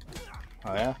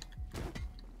 Oh yeah.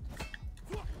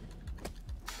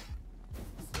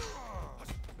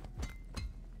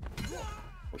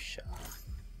 Oh shit.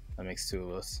 That makes two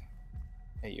of us.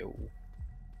 Hey yo.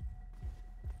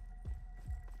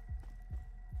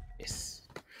 Yes.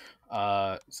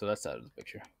 So that's out of the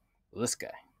picture. This guy,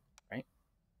 right?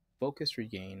 Focus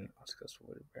regain. Successful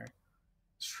way to bear.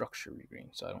 Structure regain,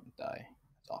 so I don't die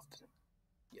as often.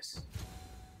 Yes.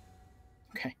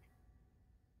 Okay.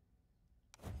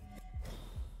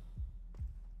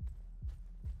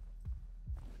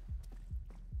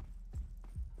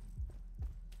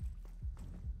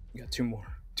 We got two more.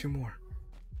 Two more.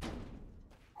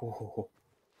 Ho ho ho.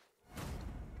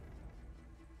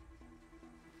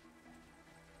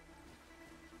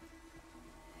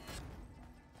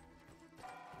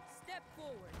 Step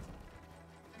forward.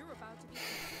 You're about to be tested.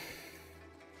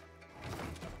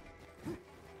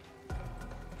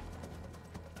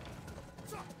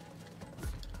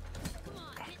 Come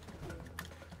on, hit.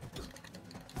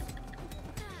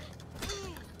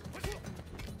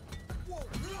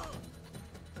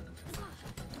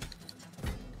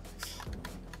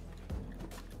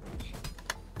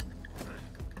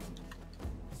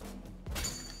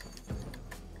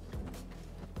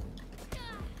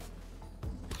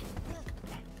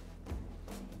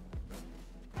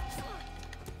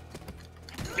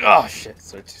 Oh shit!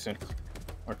 Sorry, too soon,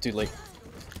 or too late.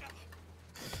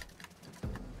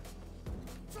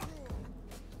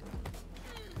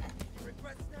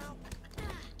 Regrets now?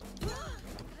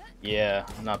 Yeah,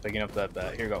 I'm not picking up that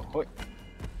bat. Here you go. Wait.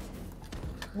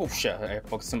 Oh shit! I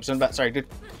focused on that. Sorry, dude.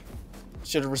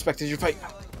 Should have respected your fight.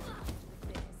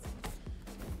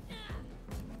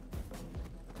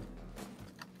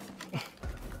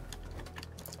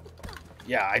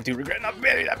 Yeah, I do regret not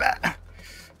banning that bat.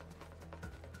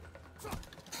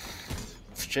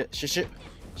 Shit. She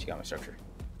got my structure.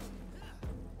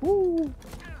 Woo!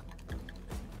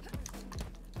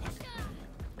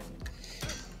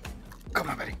 Come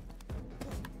on, buddy.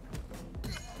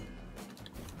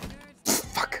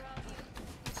 Fuck.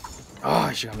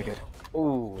 Oh, she got me good.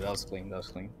 Ooh, that was clean.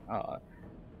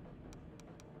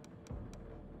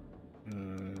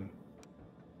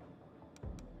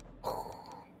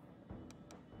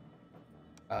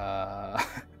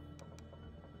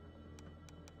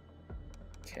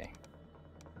 Okay.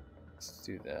 Let's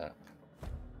do that.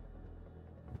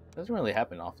 Doesn't really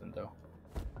happen often, though.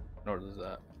 Nor does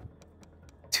that.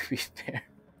 To be fair.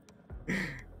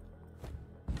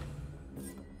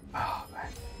 Oh,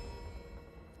 man.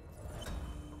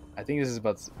 I think this is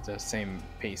about the same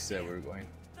pace that we're going.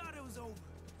 Thought it was over.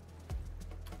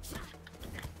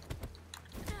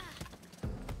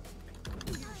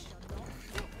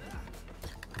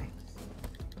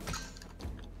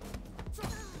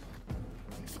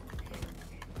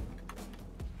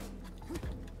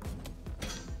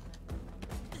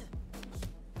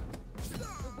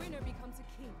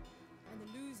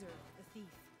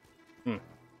 Hmm.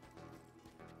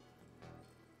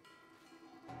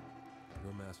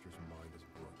 Your master's mind is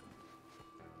broken.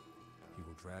 He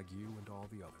will drag you and all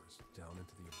the others down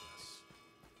into the abyss.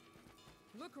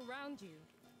 Look around you.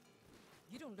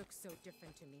 You don't look so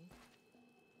different to me.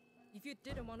 If you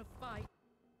didn't want to fight,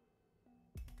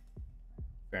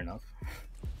 Fair enough.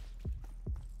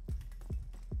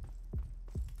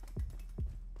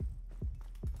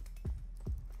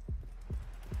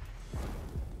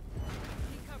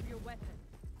 pick up your weapon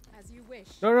as you wish.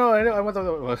 No, no, I know. I want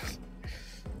the.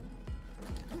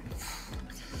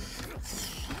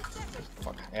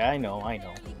 Fuck. Yeah, I know. I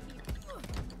know.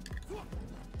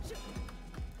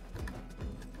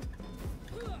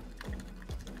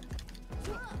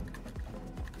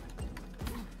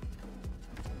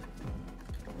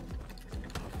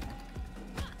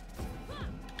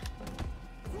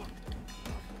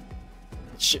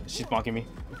 Shit, she's bonking me.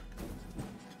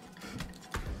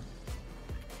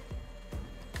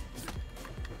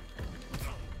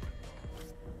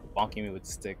 Bonking me with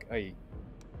stick. Ay.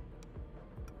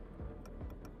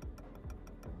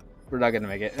 We're not gonna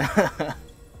make it. Should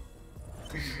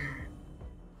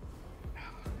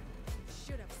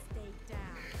have stayed down.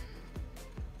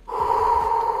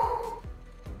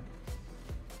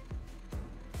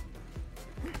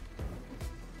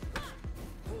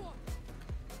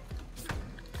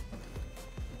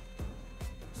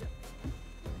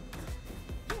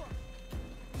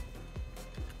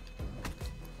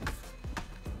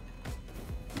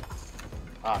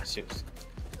 Ah, shoot.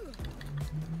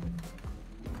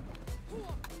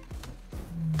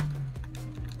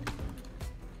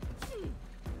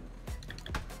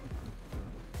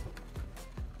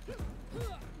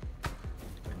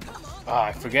 Ah,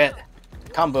 I forget.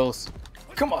 Combos.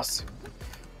 Come on.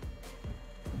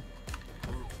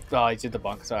 Oh, I did the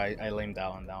bonk. Sorry, I lamed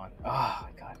out on that one. Oh,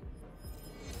 my God.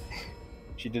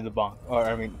 She did the bonk. Or,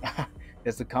 I mean,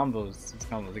 it's the combos. It's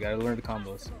combos. You gotta learn the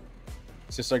combos.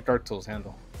 It's just like Dark Souls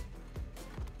handle.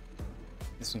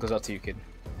 This one goes out to you, kid.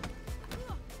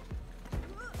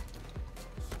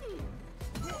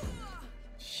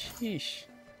 Sheesh.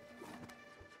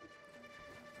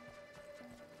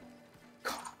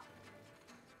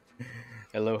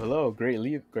 Hello, hello, great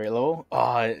level.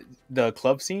 The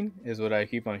club scene is what I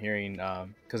keep on hearing,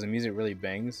 because the music really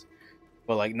bangs.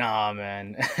 But like, nah,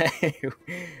 man,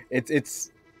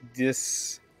 it's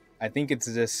this. I think it's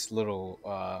this little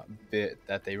bit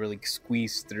that they really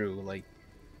squeeze through. Like,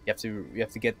 you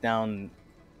have to get down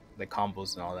the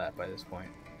combos and all that by this point.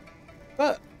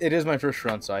 But it is my first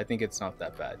run, so I think it's not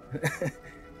that bad.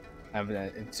 I mean,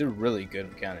 it's a really good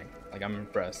mechanic. Like, I'm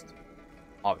impressed,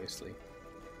 obviously.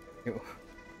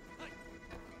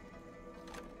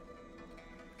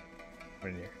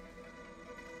 Right here.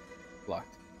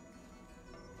 Blocked.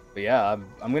 But yeah,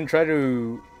 I'm gonna try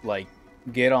to like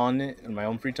get on it in my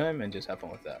own free time and just have fun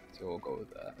with that. So we'll go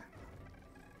with that,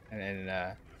 and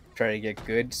then try to get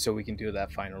good so we can do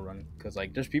that final run. Cause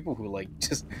like there's people who like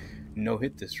just no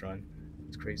hit this run.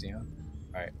 It's crazy, huh?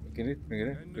 All right, we get it. We get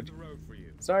it. End of the road for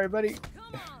you. Sorry, buddy.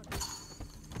 Come on.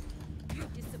 You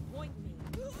disappoint me.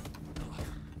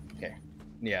 Okay.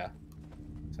 Yeah.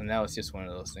 So now it's just one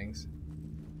of those things.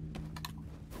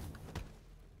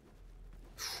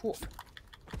 Whew.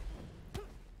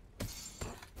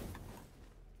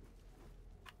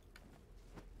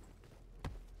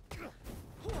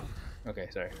 Okay,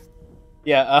 sorry.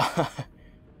 Yeah,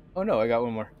 oh no, I got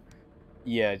one more.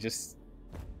 Yeah, just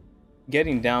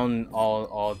getting down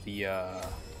all the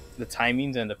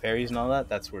timings and the parries and all that,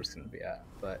 that's where it's gonna be at.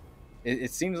 But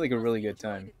it seems like a really good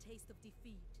time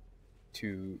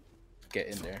to get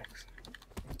in there.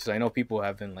 Because I know people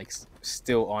have been like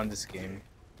still on this game.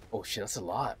 Oh shit, that's a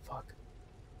lot. Fuck.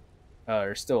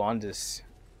 Are still on this,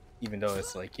 even though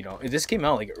it's like, you know, this came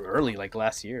out like early, like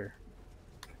last year.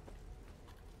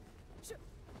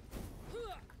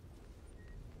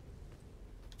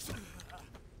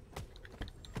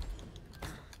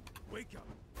 Wake up.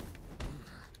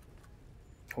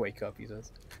 Wake up, he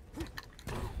says.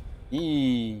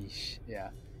 Yeesh.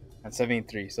 Yeah. And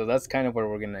 73. So that's kind of where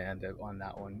we're gonna end up on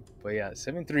that one. But yeah,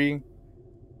 73,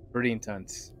 pretty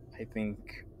intense. I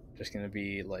think there's gonna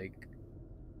be like,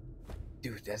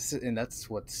 dude, that's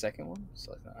what, the second one?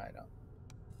 So I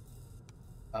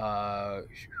know.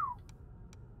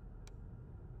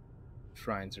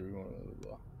 Shrines are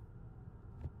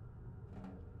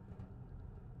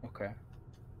okay.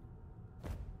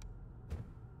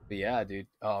 But yeah, dude.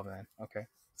 Oh man. Okay.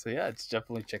 So yeah, it's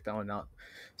definitely check that one out.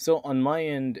 So on my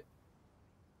end,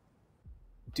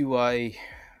 do I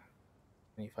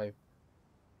 25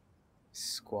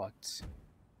 squats?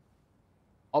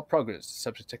 All progress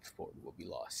subject text forward will be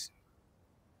lost.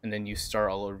 and then you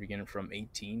start all over again from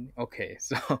 18. Okay,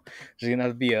 so there's gonna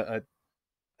have to be a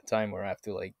time where I have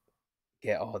to like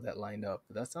get all that lined up.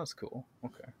 But that sounds cool.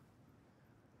 Okay.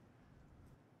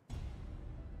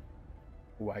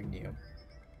 Wagnium.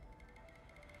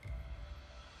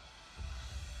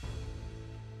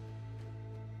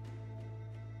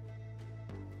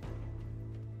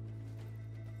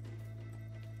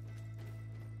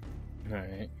 All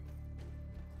right.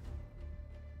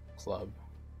 Club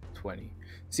 20.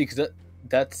 See, because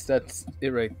that's it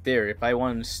right there. If I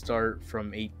want to start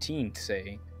from 18,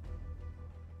 say,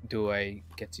 do I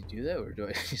get to do that, or do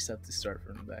I just have to start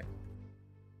from the back?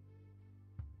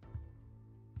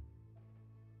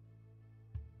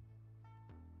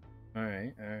 All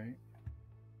right, all right.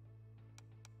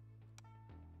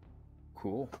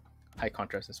 Cool. High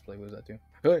contrast display. What does that do?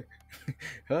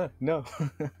 Hey, no.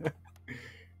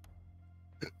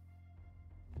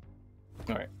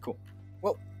 All right, cool.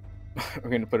 Well, we're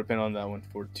gonna put a pin on that one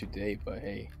for today. But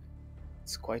hey,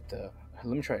 it's quite the.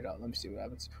 Let me try it out. Let me see what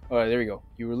happens. All right, there we go.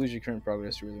 You will lose your current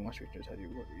progress. You really want to return to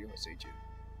your youngest age.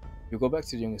 You'll go back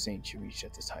to the youngest age you reached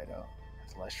at this hideout.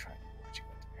 At the last shrine reward you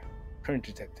got there. Current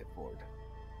detective board.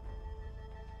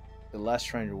 The last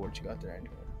shrine reward you got there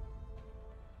anyway.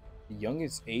 The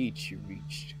youngest age you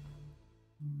reached.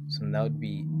 So that would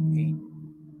be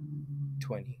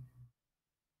 820.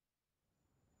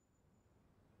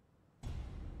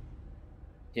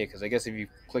 Yeah, because I guess if you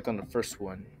click on the first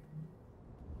one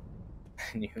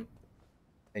and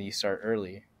you start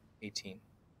early, 18.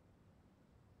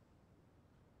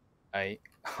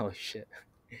 Oh shit.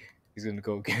 He's gonna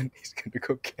go again. He's gonna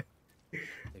go again.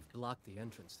 They've blocked the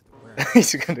entrance to the warehouse.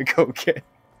 He's gonna go again.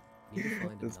 Need to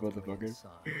find This another way motherfucker. inside.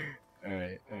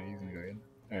 Alright, he's gonna go again.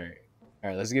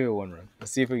 Alright, let's give it one run.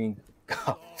 Let's see if we can.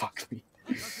 Oh, fuck me.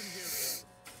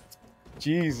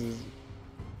 Jesus.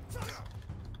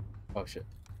 Oh shit.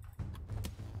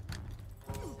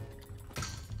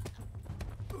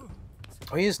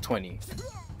 Oh, he is 20.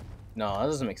 No, that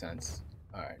doesn't make sense.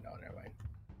 Alright, no, never mind.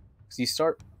 Because you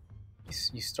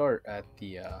start at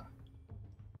the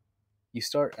you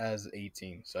start as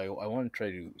 18, so I want to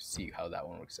try to see how that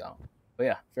one works out. But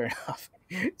yeah, fair enough.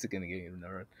 It's gonna get you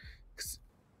another run.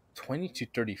 20 to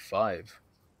 35,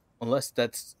 unless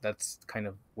that's kind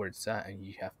of where it's at, and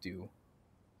you have to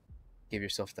give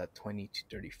yourself that 20 to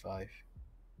 35, and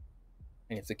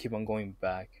you have to keep on going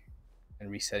back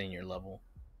and resetting your level.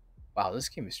 Wow, this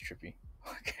game is trippy.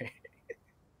 Okay,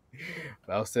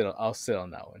 but I'll sit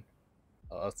on that one.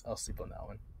 I'll sleep on that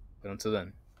one. But until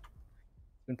then,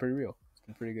 it's been pretty real. It's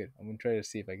been pretty good. I'm gonna try to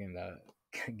see if I can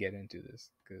get into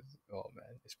this, because oh man,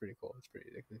 it's pretty cool. It's pretty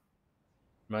addictive.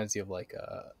 Reminds you of like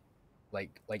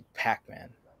Pac-Man.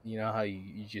 You know how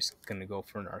you just gonna go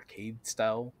for an arcade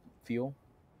style feel?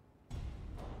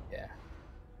 Yeah,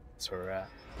 that's where we're at.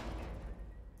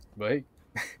 But hey,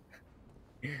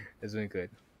 it's been good.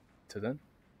 Till then,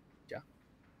 yeah.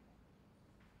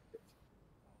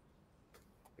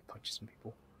 Punch some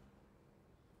people.